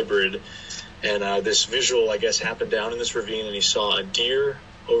of hybrid. And this visual, I guess, happened down in this ravine, and he saw a deer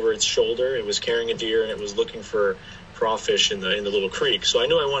over its shoulder. It was carrying a deer, and it was looking for crawfish in the little creek. So I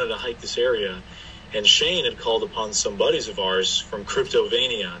knew I wanted to hike this area. And Shane had called upon some buddies of ours from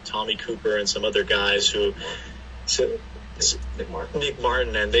Cryptovania, Tommy Cooper and some other guys who... Nick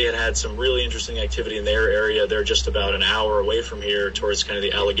Martin, and they had some really interesting activity in their area. They're just about an hour away from here towards kind of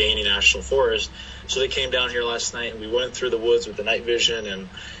the Allegheny National Forest. So they came down here last night, and we went through the woods with the night vision,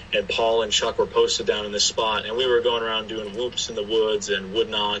 and Paul and Chuck were posted down in this spot, and we were going around doing whoops in the woods and wood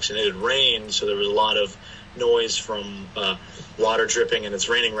knocks, and it had rained, so there was a lot of noise from water dripping, and it's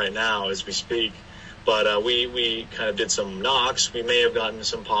raining right now as we speak. But we kind of did some knocks. We may have gotten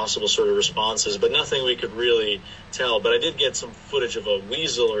some possible sort of responses, but nothing we could really tell. But I did get some footage of a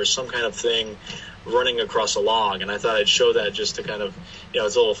weasel or some kind of thing running across a log, and I thought I'd show that just to kind of,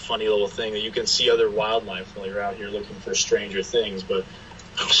 it's a little funny little thing that you can see other wildlife while you're out here looking for stranger things. But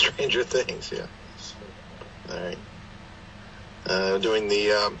Stranger Things, yeah. All right. Doing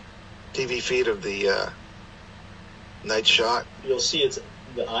the TV feed of the night shot. You'll see it's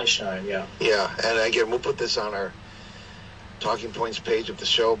the eye shine, yeah. Yeah, and again, we'll put this on our Talking Points page of the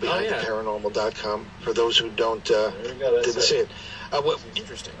show, BehindTheParanormal.com, for those who didn't see it.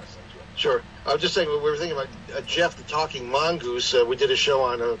 Interesting. Sure. I was just saying, we were thinking about Jeff, the Talking Mongoose. We did a show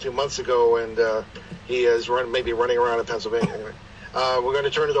on a few months ago, and he is maybe running around in Pennsylvania. Anyway, we're going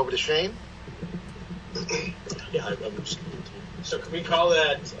to turn it over to Shane. Yeah, so can we call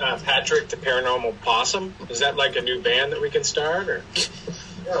that Patrick the Paranormal Possum? Is that like a new band that we can start? Or?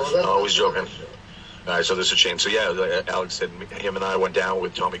 Yeah, well, always joking. All right, so this is Shane. So, yeah, Alex said him and I went down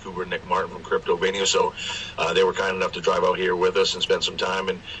with Tommy Cooper and Nick Martin from Cryptovania. So they were kind enough to drive out here with us and spend some time.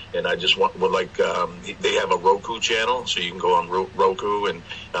 And I just would like, they have a Roku channel, so you can go on Roku. And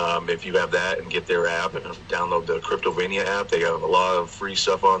if you have that and get their app and download the Cryptovania app, they have a lot of free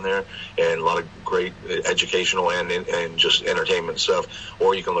stuff on there and a lot of great educational and just entertainment stuff.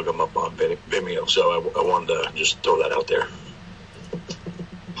 Or you can look them up on Vimeo. So I wanted to just throw that out there.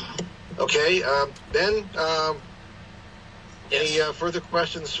 Okay, Ben, any further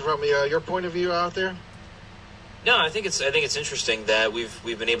questions from your point of view out there? No, I think it's interesting that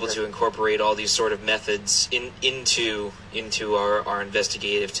we've been able to incorporate all these sort of methods into our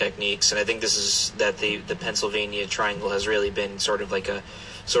investigative techniques, and I think this is that the Pennsylvania Triangle has really been sort of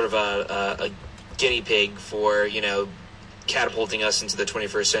a guinea pig for catapulting us into the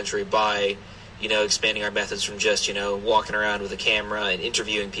 21st century by expanding our methods from just, walking around with a camera and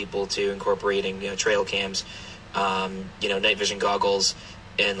interviewing people to incorporating, trail cams, night vision goggles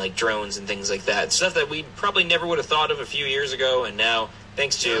and like drones and things like that. Stuff that we probably never would have thought of a few years ago. And now,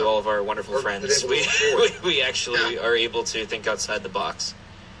 thanks to all of our wonderful friends, we actually are able to think outside the box.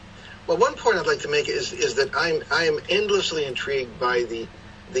 Well, one point I'd like to make is that I am endlessly intrigued by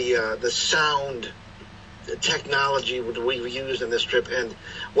the sound technology we've used in this trip and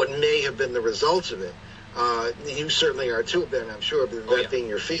what may have been the results of it. You certainly are too, Ben, I'm sure, being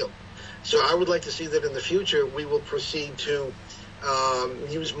your field. So I would like to see that in the future we will proceed to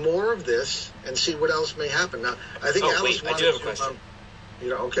use more of this and see what else may happen. Now, I think Alice I do have a question.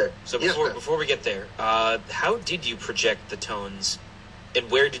 Okay. So before we get there, how did you project the tones,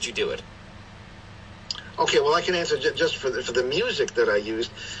 and where did you do it? Okay, well, I can answer just for the music that I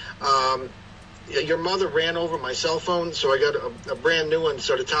used. Your mother ran over my cell phone, so I got a brand new one,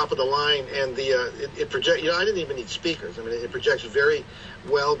 sort of top of the line, and it projects. I didn't even need speakers. I mean, it projects very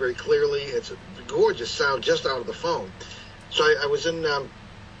well, very clearly. It's a gorgeous sound just out of the phone. So I was in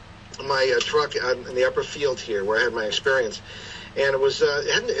my truck in the upper field here, where I had my experience, and it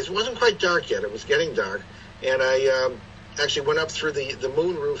wasn't quite dark yet. It was getting dark, and I actually went up through the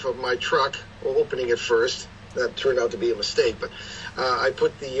moon roof of my truck, opening it first. That turned out to be a mistake, but I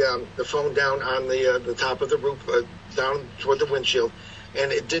put the phone down on the top of the roof, down toward the windshield,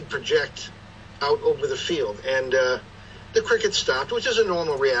 and it did project out over the field. And the cricket stopped, which is a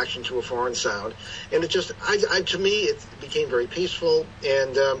normal reaction to a foreign sound. And it just, to me, it became very peaceful,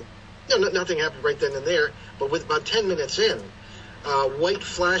 and nothing happened right then and there. But with about 10 minutes in, white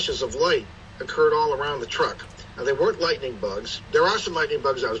flashes of light occurred all around the truck. Now, they weren't lightning bugs. There are some lightning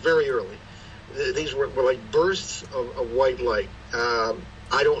bugs. I was very early. These were like bursts of white light.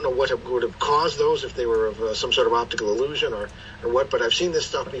 I don't know what would have caused those, if they were of some sort of optical illusion or what, but I've seen this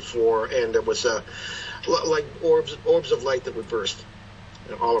stuff before, and it was like orbs of light that would burst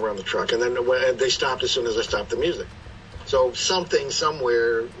all around the truck. And then they stopped as soon as I stopped the music. So something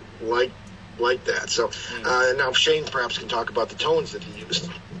somewhere like that. So now Shane perhaps can talk about the tones that he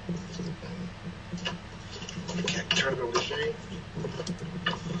used. turn it over to Shane.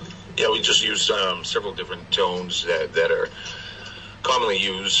 Yeah, we just used several different tones that are commonly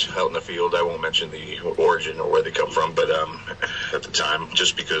used out in the field. I won't mention the origin or where they come from, but at the time,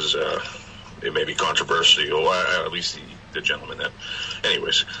 just because it may be controversial, or at least the gentleman that.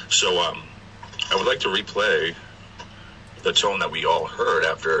 Anyways, so I would like to replay the tone that we all heard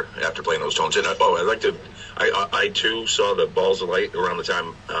after playing those tones. And I'd like to. I too saw the balls of light around the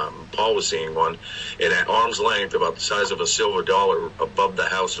time Paul was seeing one, and at arm's length, about the size of a silver dollar, above the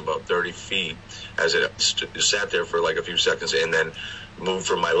house, about 30 feet, as it sat there for like a few seconds, and then moved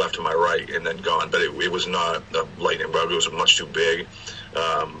from my left to my right, and then gone. But it was not a lightning bug; it was much too big,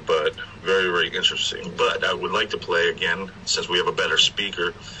 but very, very interesting. But I would like to play again, since we have a better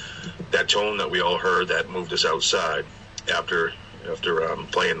speaker, that tone that we all heard that moved us outside after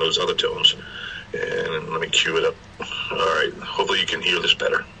playing those other tones. And let me cue it up. All right. Hopefully you can hear this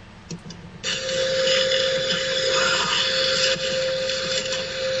better.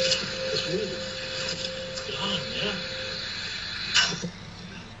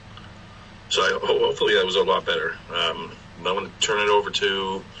 So hopefully that was a lot better. I'm going to turn it over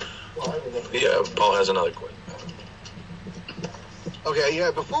to... Yeah, Paul has another question. Okay,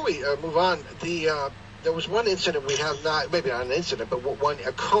 yeah, before we move on, there was one incident we have not, maybe not an incident, but one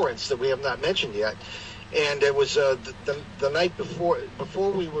occurrence that we have not mentioned yet. And it was the night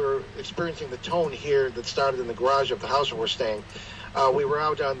before we were experiencing the tone here that started in the garage of the house where we're staying. We were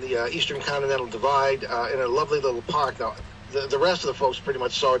out on the Eastern Continental Divide in a lovely little park. Now, the rest of the folks pretty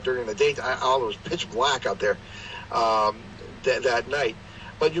much saw it during the day. All it was pitch black out there that night.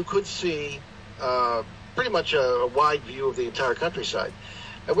 But you could see pretty much a wide view of the entire countryside.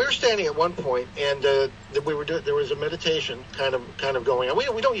 And we were standing at one point, and there was a meditation kind of going on.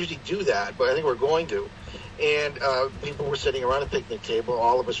 We don't usually do that, but I think we're going to. And people were sitting around a picnic table.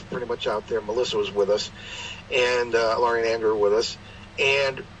 All of us were pretty much out there. Melissa was with us, and Laurie and Andrew were with us.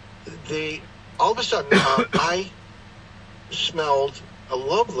 And all of a sudden, I smelled a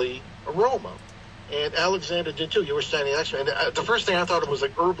lovely aroma. And Alexander did too. You were standing next to me. And the first thing I thought it was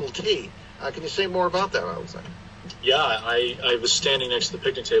like herbal tea. Can you say more about that, Alexander? Yeah, I was standing next to the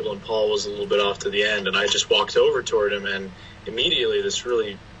picnic table, and Paul was a little bit off to the end, and I just walked over toward him, and immediately this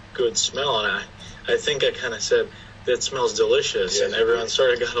really good smell, and I think I kind of said, that smells delicious, and everyone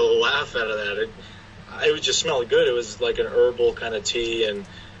sort of got a laugh out of that. It just smelled good. It was like an herbal kind of tea, and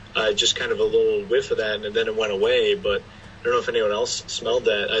just kind of a little whiff of that, and then it went away, but I don't know if anyone else smelled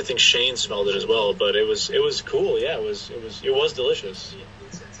that. I think Shane smelled it as well, but it was cool. Yeah, it was delicious.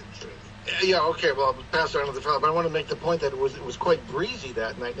 Yeah, okay, well, I'll pass it on to the fellow, but I want to make the point that it was quite breezy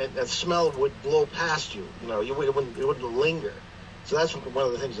that night, and that smell would blow past you. You know, it wouldn't linger. So that's one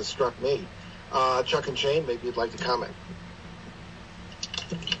of the things that struck me. Chuck and Shane, maybe you'd like to comment.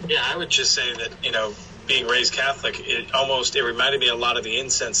 Yeah, I would just say that, being raised Catholic, it reminded me a lot of the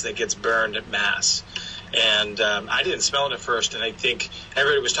incense that gets burned at Mass. And I didn't smell it at first, and I think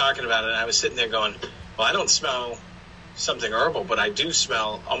everybody was talking about it, and I was sitting there going, well, I don't smell something herbal, but I do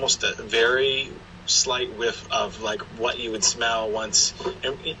smell almost a very slight whiff of like what you would smell once.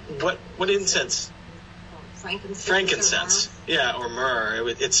 And what incense? Frankincense. Yeah, or myrrh.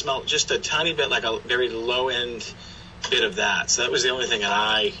 It smelled just a tiny bit like a very low end bit of that. So that was the only thing that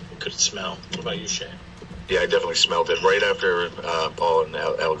I could smell. What about you, Shane? Yeah, I definitely smelled it right after Paul and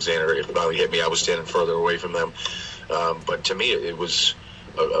Alexander. It finally hit me. I was standing further away from them, but to me, it was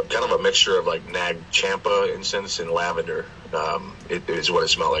kind of a mixture of like Nag Champa incense and lavender. It is what it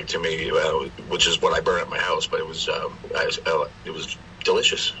smelled like to me, which is what I burn at my house. But it was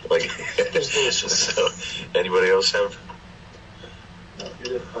delicious. Like it was delicious. So, anybody else have?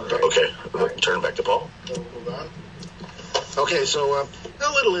 Okay, turn back to Paul. Hold on. Okay, so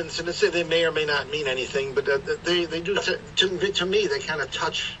a little incidents. They may or may not mean anything, but they do. To me, they kind of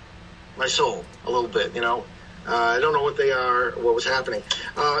touch my soul a little bit. I don't know what they are, what was happening.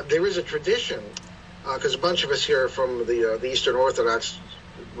 There is a tradition, because a bunch of us here are from the Eastern Orthodox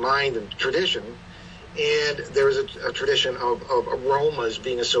mind and tradition, and there is a tradition of aromas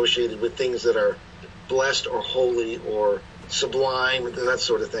being associated with things that are blessed or holy or sublime, and that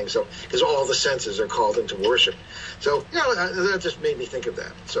sort of thing. So, because all the senses are called into worship. So, that just made me think of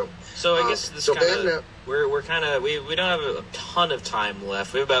that. So I guess this we're kind of we don't have a ton of time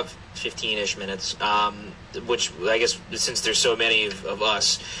left. We have about 15-ish minutes, which I guess since there's so many of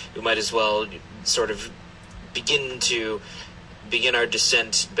us, we might as well sort of begin our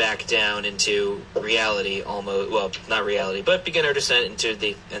descent back down into reality, almost. Well, not reality, but begin our descent into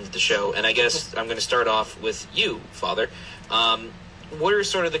the end of the show. And I guess I'm going to start off with you, Father. What are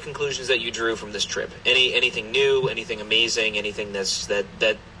sort of the conclusions that you drew from this trip? Anything new? Anything amazing? Anything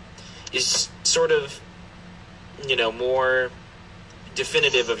that is sort of more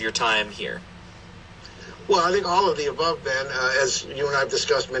definitive of your time here? Well, I think all of the above, Ben. As you and I have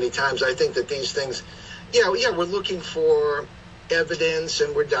discussed many times, I think that these things, we're looking for evidence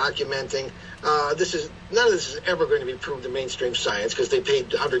and we're documenting. None of this is ever going to be proved in mainstream science because they paid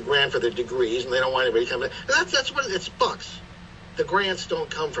 $100,000 for their degrees and they don't want anybody coming. And that's what it's bucks. The grants don't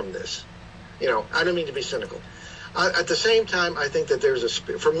come from this. I don't mean to be cynical. At the same time, I think that there's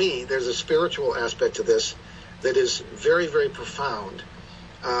a spiritual aspect to this that is very, very profound.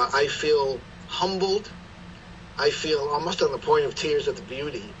 I feel humbled. I feel almost on the point of tears at the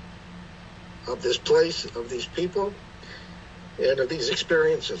beauty of this place, of these people, and of these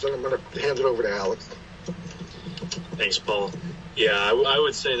experiences. And I'm going to hand it over to Alex. Thanks, Paul. Yeah, I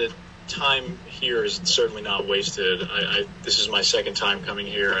would say that time here is certainly not wasted. This is my second time coming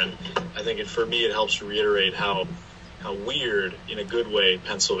here, and I think for me it helps to reiterate how weird, in a good way,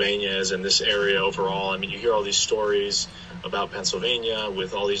 Pennsylvania is in this area overall. I mean, you hear all these stories about Pennsylvania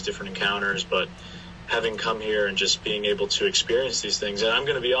with all these different encounters, but having come here and just being able to experience these things. And I'm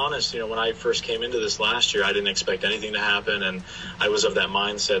going to be honest, when I first came into this last year, I didn't expect anything to happen. And I was of that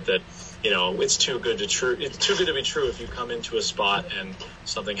mindset that, it's too good to be true if you come into a spot and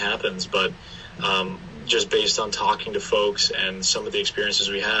something happens. But just based on talking to folks and some of the experiences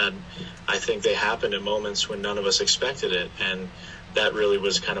we had, I think they happened at moments when none of us expected it. And that really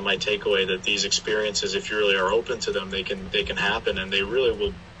was kind of my takeaway, that these experiences, if you really are open to them, they can happen, and they really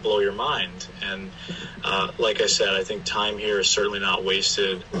will blow your mind. And like I said, I think time here is certainly not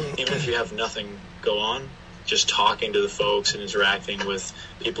wasted. Even if you have nothing go on, just talking to the folks and interacting with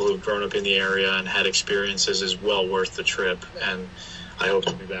people who've grown up in the area and had experiences is well worth the trip. And I hope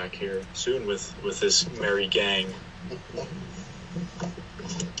to be back here soon with this merry gang.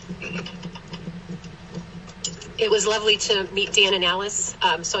 It was lovely to meet Dan and Alice,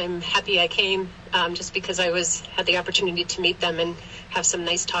 so I'm happy I came just because I had the opportunity to meet them and have some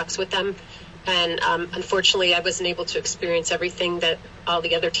nice talks with them. And unfortunately, I wasn't able to experience everything that all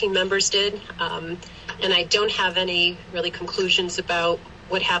the other team members did. And I don't have any really conclusions about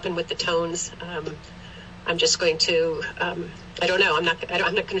what happened with the tones. I'm just going to, I don't know. I'm not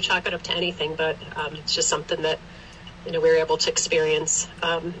going to chalk it up to anything, but it's just something that we were able to experience.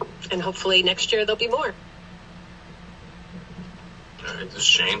 And hopefully next year there'll be more. All right, this is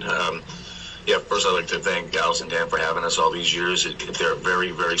Shane. First I'd like to thank Alice and Dan for having us all these years. They're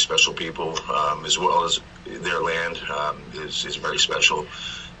very, very special people, as well as their land is very special.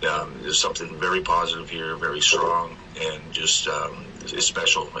 There's something very positive here, very strong, and just is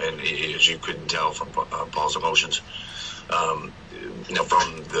special. And as you couldn't tell from Paul's emotions, from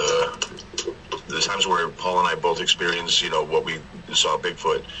the times where Paul and I both experienced, what we saw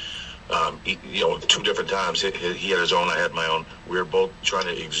Bigfoot. Two different times. He had his own, I had my own. We were both trying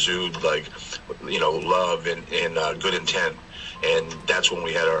to exude love and good intent, and that's when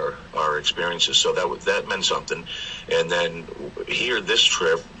we had our experiences. So that meant something. And then here, this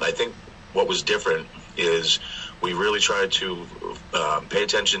trip, I think what was different is we really tried to pay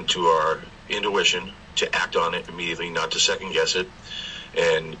attention to our intuition, to act on it immediately, not to second guess it.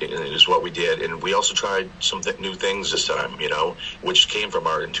 And it is what we did. And we also tried some new things this time, which came from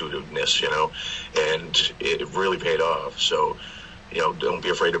our intuitiveness, and it really paid off. So, don't be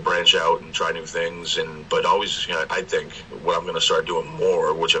afraid to branch out and try new things. But always, I think what I'm going to start doing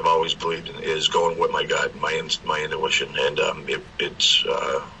more, which I've always believed in, is going with my gut, my intuition. And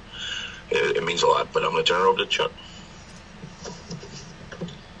it means a lot. But I'm going to turn it over to Chuck.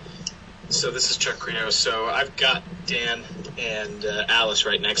 So this is Chuck Crino. So I've got Dan and Alice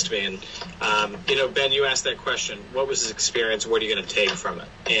right next to me. And, Ben, you asked that question. What was his experience? What are you going to take from it?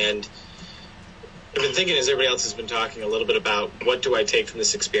 And I've been thinking, as everybody else has been talking, a little bit about what do I take from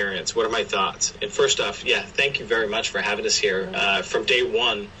this experience? What are my thoughts? And first off, thank you very much for having us here. From day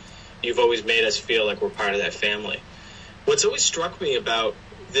one, you've always made us feel like we're part of that family. What's always struck me about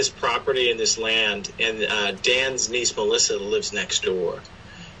this property and this land, and Dan's niece, Melissa, lives next door.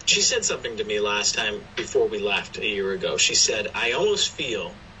 She said something to me last time before we left a year ago. She said, I almost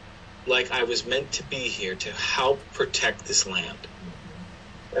feel like I was meant to be here to help protect this land.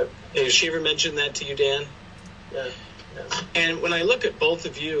 Has she ever mentioned that to you, Dan? Yeah. And when I look at both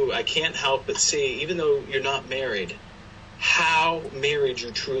of you, I can't help but see, even though you're not married, how married you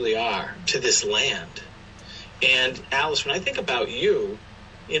truly are to this land. And Alice, when I think about you,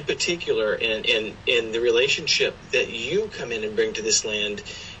 in particular, in the relationship that you come in and bring to this land,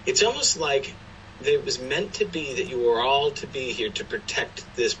 it's almost like it was meant to be that you were all to be here to protect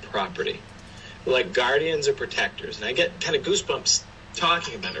this property, like guardians or protectors. And I get kind of goosebumps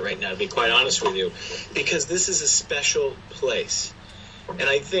talking about it right now, to be quite honest with you, because this is a special place. And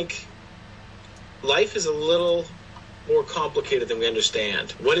I think life is a little more complicated than we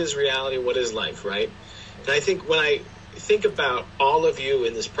understand. What is reality? What is life, right? And I think when I think about all of you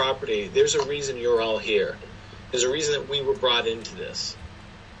in this property, there's a reason you're all here. There's a reason that we were brought into this.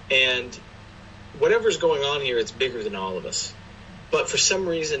 And whatever's going on here, it's bigger than all of us. But for some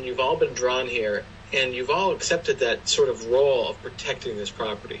reason, you've all been drawn here, and you've all accepted that sort of role of protecting this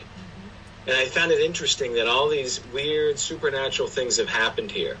property. And I found it interesting that all these weird supernatural things have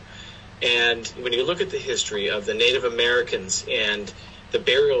happened here. And when you look at the history of the Native Americans and the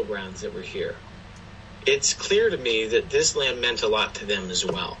burial grounds that were here, it's clear to me that this land meant a lot to them as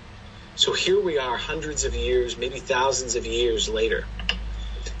well. So here we are hundreds of years, maybe thousands of years later,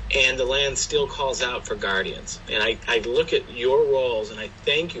 and the land still calls out for guardians. And I look at your roles, and I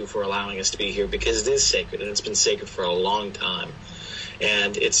thank you for allowing us to be here, because it is sacred, and it's been sacred for a long time.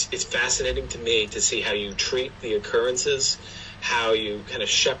 And it's fascinating to me to see how you treat the occurrences, how you kind of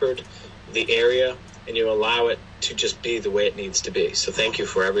shepherd the area, and you allow it to just be the way it needs to be. So thank you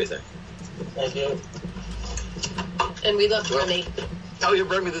for everything. Thank you. And we love Remy. Oh, you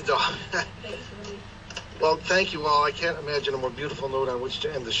bring me the dog. Well, thank you all. I can't imagine a more beautiful note on which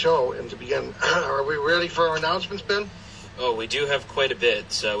to end the show. And to begin, are we ready for our announcements, Ben? Oh, we do have quite a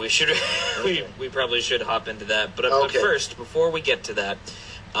bit, so we should we probably should hop into that. But first, before we get to that,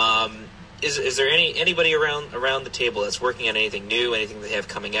 is there anybody around the table that's working on anything new, anything they have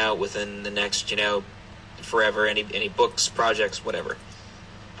coming out within the next forever? Any books, projects, whatever?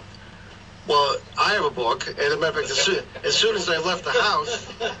 Well, I have a book, and as a matter of fact, as soon as I left the house,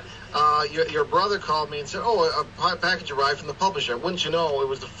 your brother called me and said, "Oh, a package arrived from the publisher." Wouldn't you know, it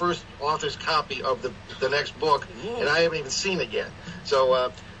was the first author's copy of the next book, and I haven't even seen it yet.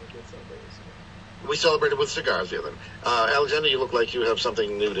 So we celebrated with cigars the other day. Alexander, you look like you have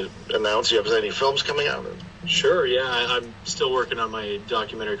something new to announce. You have any films coming out? Sure, yeah. I'm still working on my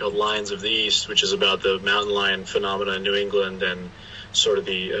documentary called Lions of the East, which is about the mountain lion phenomena in New England and sort of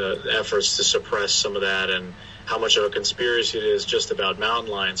the efforts to suppress some of that, and how much of a conspiracy it is just about mountain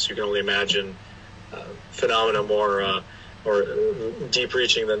lions. You can only imagine phenomena more or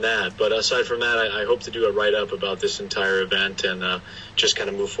deep-reaching than that. But aside from that, I hope to do a write-up about this entire event and just kind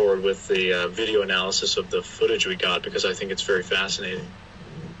of move forward with the video analysis of the footage we got, because I think it's very fascinating.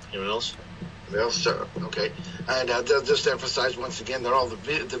 Anyone else? Okay. And just to emphasize once again that all the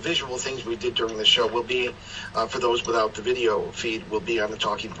visual things we did during the show will be, for those without the video feed, will be on the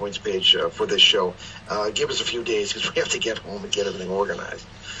Talking Points page for this show. Give us a few days, because we have to get home and get everything organized.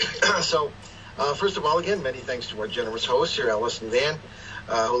 So, first of all, again, many thanks to our generous hosts here, Alice and Dan,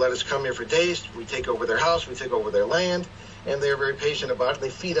 who let us come here for days. We take over their house, we take over their land, and they're very patient about it. They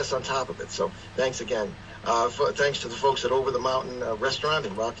feed us on top of it. So thanks again. Thanks to the folks at Over the Mountain Restaurant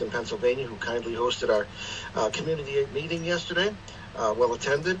in Rockton, Pennsylvania, who kindly hosted our community meeting yesterday. Well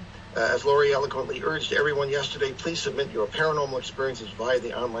attended. As Lori eloquently urged everyone yesterday, please submit your paranormal experiences via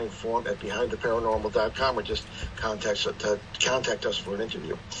the online form at behindtheparanormal.com, or just contact us for an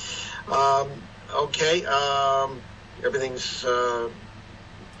interview. Everything's,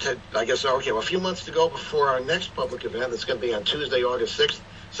 I guess, okay, well, a few months to go before our next public event. That's going to be on Tuesday, August 6th,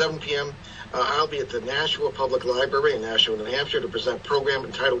 7 p.m. I'll be at the Nashua Public Library in Nashua, New Hampshire, to present a program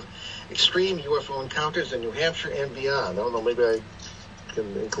entitled Extreme UFO Encounters in New Hampshire and Beyond. I don't know, maybe I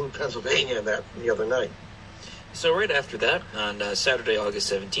can include Pennsylvania in that the other night. So right after that, on Saturday,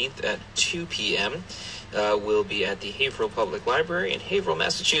 August 17th at 2 p.m., we'll be at the Haverhill Public Library in Haverhill,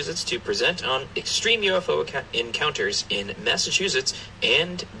 Massachusetts, to present on extreme UFO encounters in Massachusetts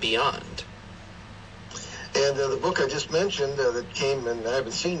and beyond. And the book I just mentioned that came and I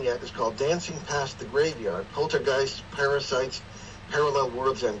haven't seen yet is called Dancing Past the Graveyard, Poltergeists, Parasites, Parallel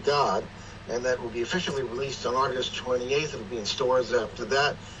Worlds, and God. And that will be officially released on August 28th. It'll be in stores after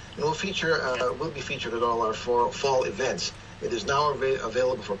that. And will be featured at all our fall events. It is now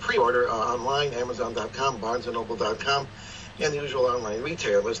available for pre-order online, Amazon.com, BarnesandNoble.com, and the usual online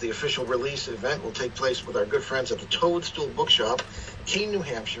retailers. The official release event will take place with our good friends at the Toadstool Bookshop, Keene, New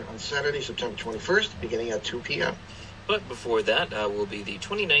Hampshire, on Saturday, September 21st, beginning at 2 p.m. But before that will be the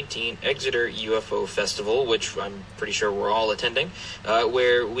 2019 Exeter UFO Festival, which I'm pretty sure we're all attending,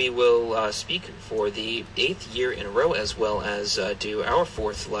 where we will speak for the 8th year in a row, as well as do our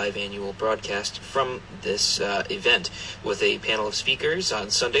 4th live annual broadcast from this event, with a panel of speakers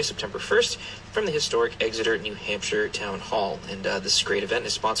on Sunday, September 1st, from the historic Exeter, New Hampshire Town Hall. And this great event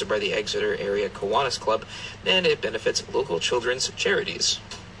is sponsored by the Exeter Area Kiwanis Club, and it benefits local children's charities.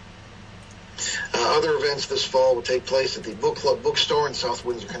 Other events this fall will take place at the Book Club Bookstore in South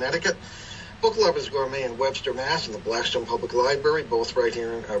Windsor, Connecticut. Book Lovers Gourmet in Webster, Mass, and the Blackstone Public Library, both right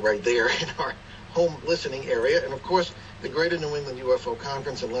there in our home listening area. And, of course, the Greater New England UFO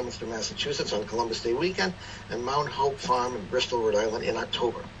Conference in Leominster, Massachusetts on Columbus Day weekend, and Mount Hope Farm in Bristol, Rhode Island in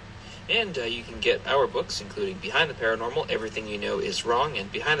October. And you can get our books, including Behind the Paranormal, Everything You Know Is Wrong,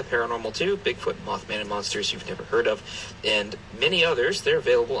 and Behind the Paranormal 2, Bigfoot, Mothman, and Monsters You've Never Heard Of, and many others. They're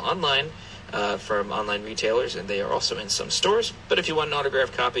available online from online retailers, and they are also in some stores. But if you want an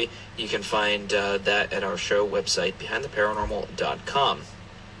autographed copy, you can find that at our show website, BehindTheParanormal.com.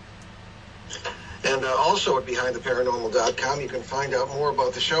 And also at BehindTheParanormal.com, you can find out more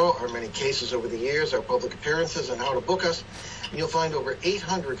about the show, our many cases over the years, our public appearances, and how to book us. And you'll find over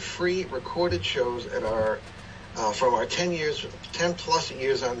 800 free recorded shows at our from our 10 plus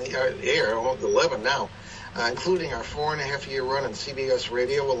years on the air, almost 11 now, including our 4.5-year run on CBS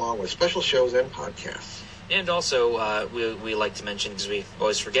Radio, along with special shows and podcasts. And also, we like to mention, because we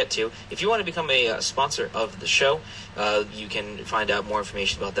always forget to, if you want to become a sponsor of the show, you can find out more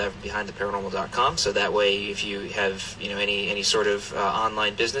information about that from BehindTheParanormal.com. So that way, if you have any sort of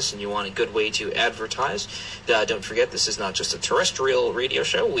online business and you want a good way to advertise, don't forget this is not just a terrestrial radio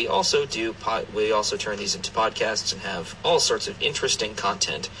show. We also turn these into podcasts and have all sorts of interesting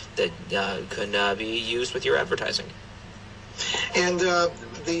content that can be used with your advertising. And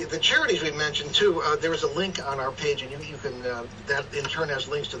the charities we mentioned too, there is a link on our page, and you can that in turn has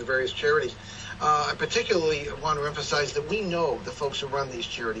links to the various charities. I particularly want to emphasize that we know the folks who run these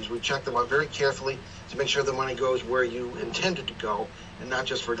charities. We check them out very carefully to make sure the money goes where you intended to go, and not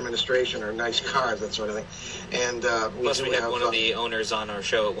just for administration or nice cars, that sort of thing. And plus, we had one of the owners on our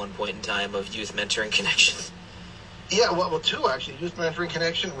show at one point in time of Youth Mentoring Connection. Yeah, well, two actually, Youth Mentoring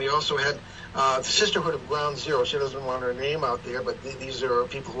Connection. We also had the Sisterhood of Ground Zero. She doesn't want her name out there, but these are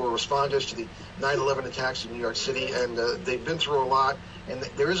people who are responders to the 9/11 attacks in New York City, and they've been through a lot, and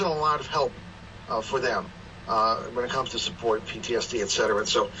there isn't a lot of help for them when it comes to support, PTSD, etc. And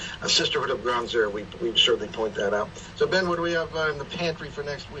so, Sisterhood of Ground Zero, we certainly point that out. So, Ben, what do we have in the pantry for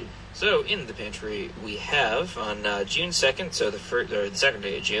next week? So, in the pantry, we have on June 2nd, so the second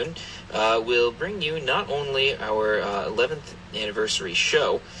day of June, we'll bring you not only our 11th anniversary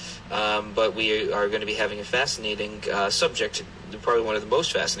show, but we are going to be having a fascinating subject, probably one of the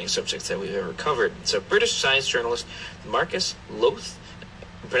most fascinating subjects that we've ever covered. So, British science journalist Marcus Lowth,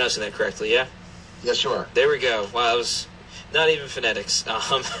 I'm pronouncing that correctly, yeah? Yes, you are. There we go. Wow, it was not even phonetics.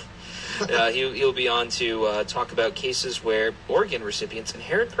 He'll be on to talk about cases where organ recipients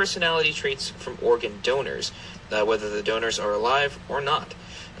inherit personality traits from organ donors, whether the donors are alive or not.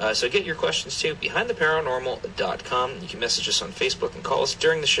 So get your questions to BehindTheParanormal.com. You can message us on Facebook and call us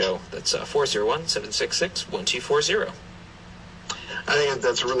during the show. That's 401-766-1240. I think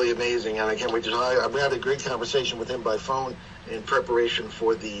that's really amazing, and I can't wait to we had a great conversation with him by phone in preparation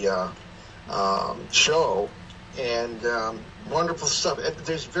for the show, and wonderful stuff.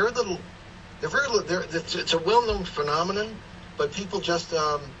 There's very little. It's a well-known phenomenon, but people just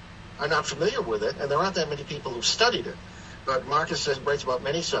are not familiar with it, and there aren't that many people who've studied it. But Marcus writes about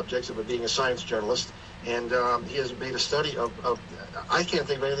many subjects of being a science journalist, and he has made a study of I can't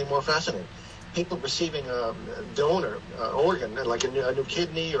think of anything more fascinating. People receiving a donor organ, like a new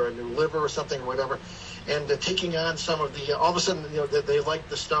kidney or a new liver or something or whatever, and taking on some of the, all of a sudden, they like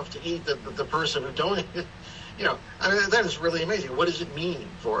the stuff to eat that the person who donated. I mean, that is really amazing. What does it mean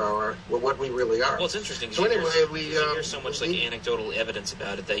for what we really are? Well, it's interesting. So anyway, we hear so much anecdotal evidence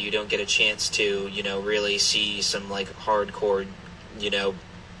about it that you don't get a chance to, really see some hardcore,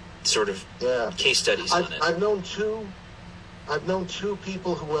 sort of case studies on it. I've known two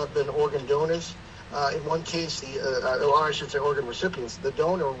people who have been organ donors. In one case, or I should say organ recipients. The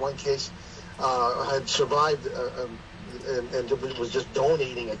donor in one case had survived and was just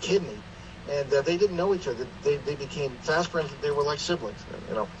donating a kidney. And they didn't know each other. They became fast friends. They were like siblings,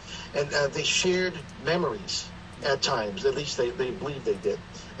 And they shared memories at times. At least they believed they did.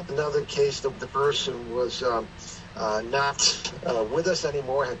 Another case, the person was not with us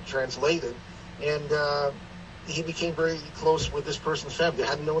anymore, had translated, and he became very close with this person's family. They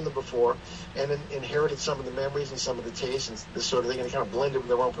hadn't known them before, and inherited some of the memories and some of the tastes and this sort of thing, and they kind of blended with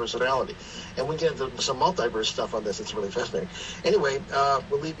their own personality. And we get some multiverse stuff on this. It's really fascinating. Anyway,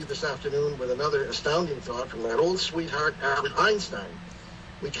 we'll leave you this afternoon with another astounding thought from that old sweetheart, Albert Einstein.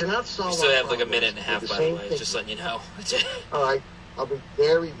 We cannot solve. We still have like a minute and a half, by the way. Just letting you know. All right, I'll be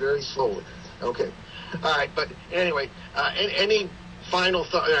very, very slowly. Okay. All right, but anyway, any final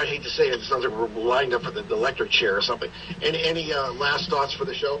thought? I hate to say it. It sounds like we're lined up for the electric chair or something. Any last thoughts for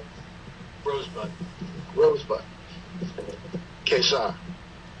the show? Rosebud. Queso.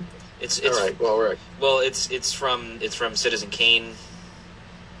 It's all right. Well, right. Well, it's from Citizen Kane.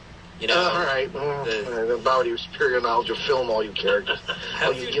 You know, all right. About your superior knowledge of film, all you characters.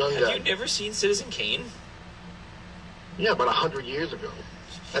 Have you never seen Citizen Kane? Yeah, about 100 years ago.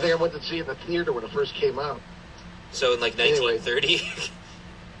 I think I went to see it in the theater when it first came out. So in like 1930?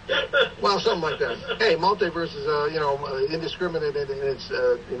 Well, something like that. Hey, multiverse is, indiscriminate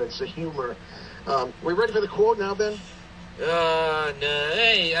in its humor. We ready for the quote now, Ben? No.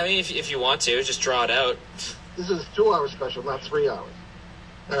 Hey, I mean, if you want to, just draw it out. This is a 2-hour special, not 3 hours.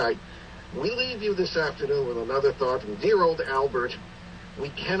 All right. We leave you this afternoon with another thought from dear old Albert. We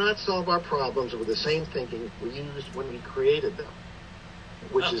cannot solve our problems with the same thinking we used when we created them,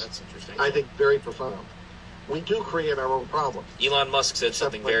 which is, interesting. I think, very profound. We do create our own problems. Elon Musk said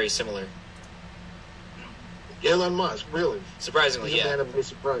something very similar. Elon Musk, really? Surprisingly, He's yeah. a man of me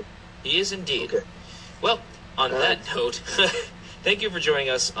surprised. He is indeed. Okay. Well, on that note, thank you for joining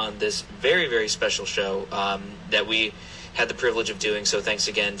us on this very, very special show that we had the privilege of doing. So thanks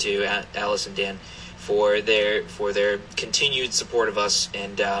again to Alice and Dan for their continued support of us.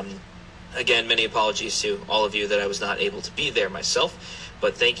 And again, many apologies to all of you that I was not able to be there myself.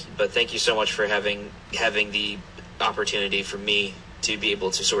 But thank you so much for having the opportunity for me to be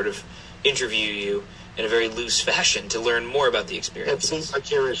able to sort of interview you in a very loose fashion to learn more about the experience. And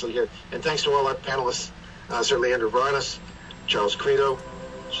vicariously here. And thanks to all our panelists, certainly Andrew Varnas, Charles Credo,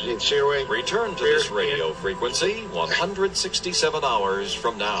 Gene Searway. Return to this radio frequency 167 hours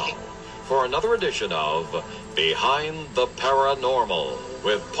from now for another edition of Behind the Paranormal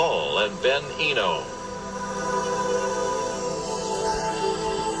with Paul and Ben Eno.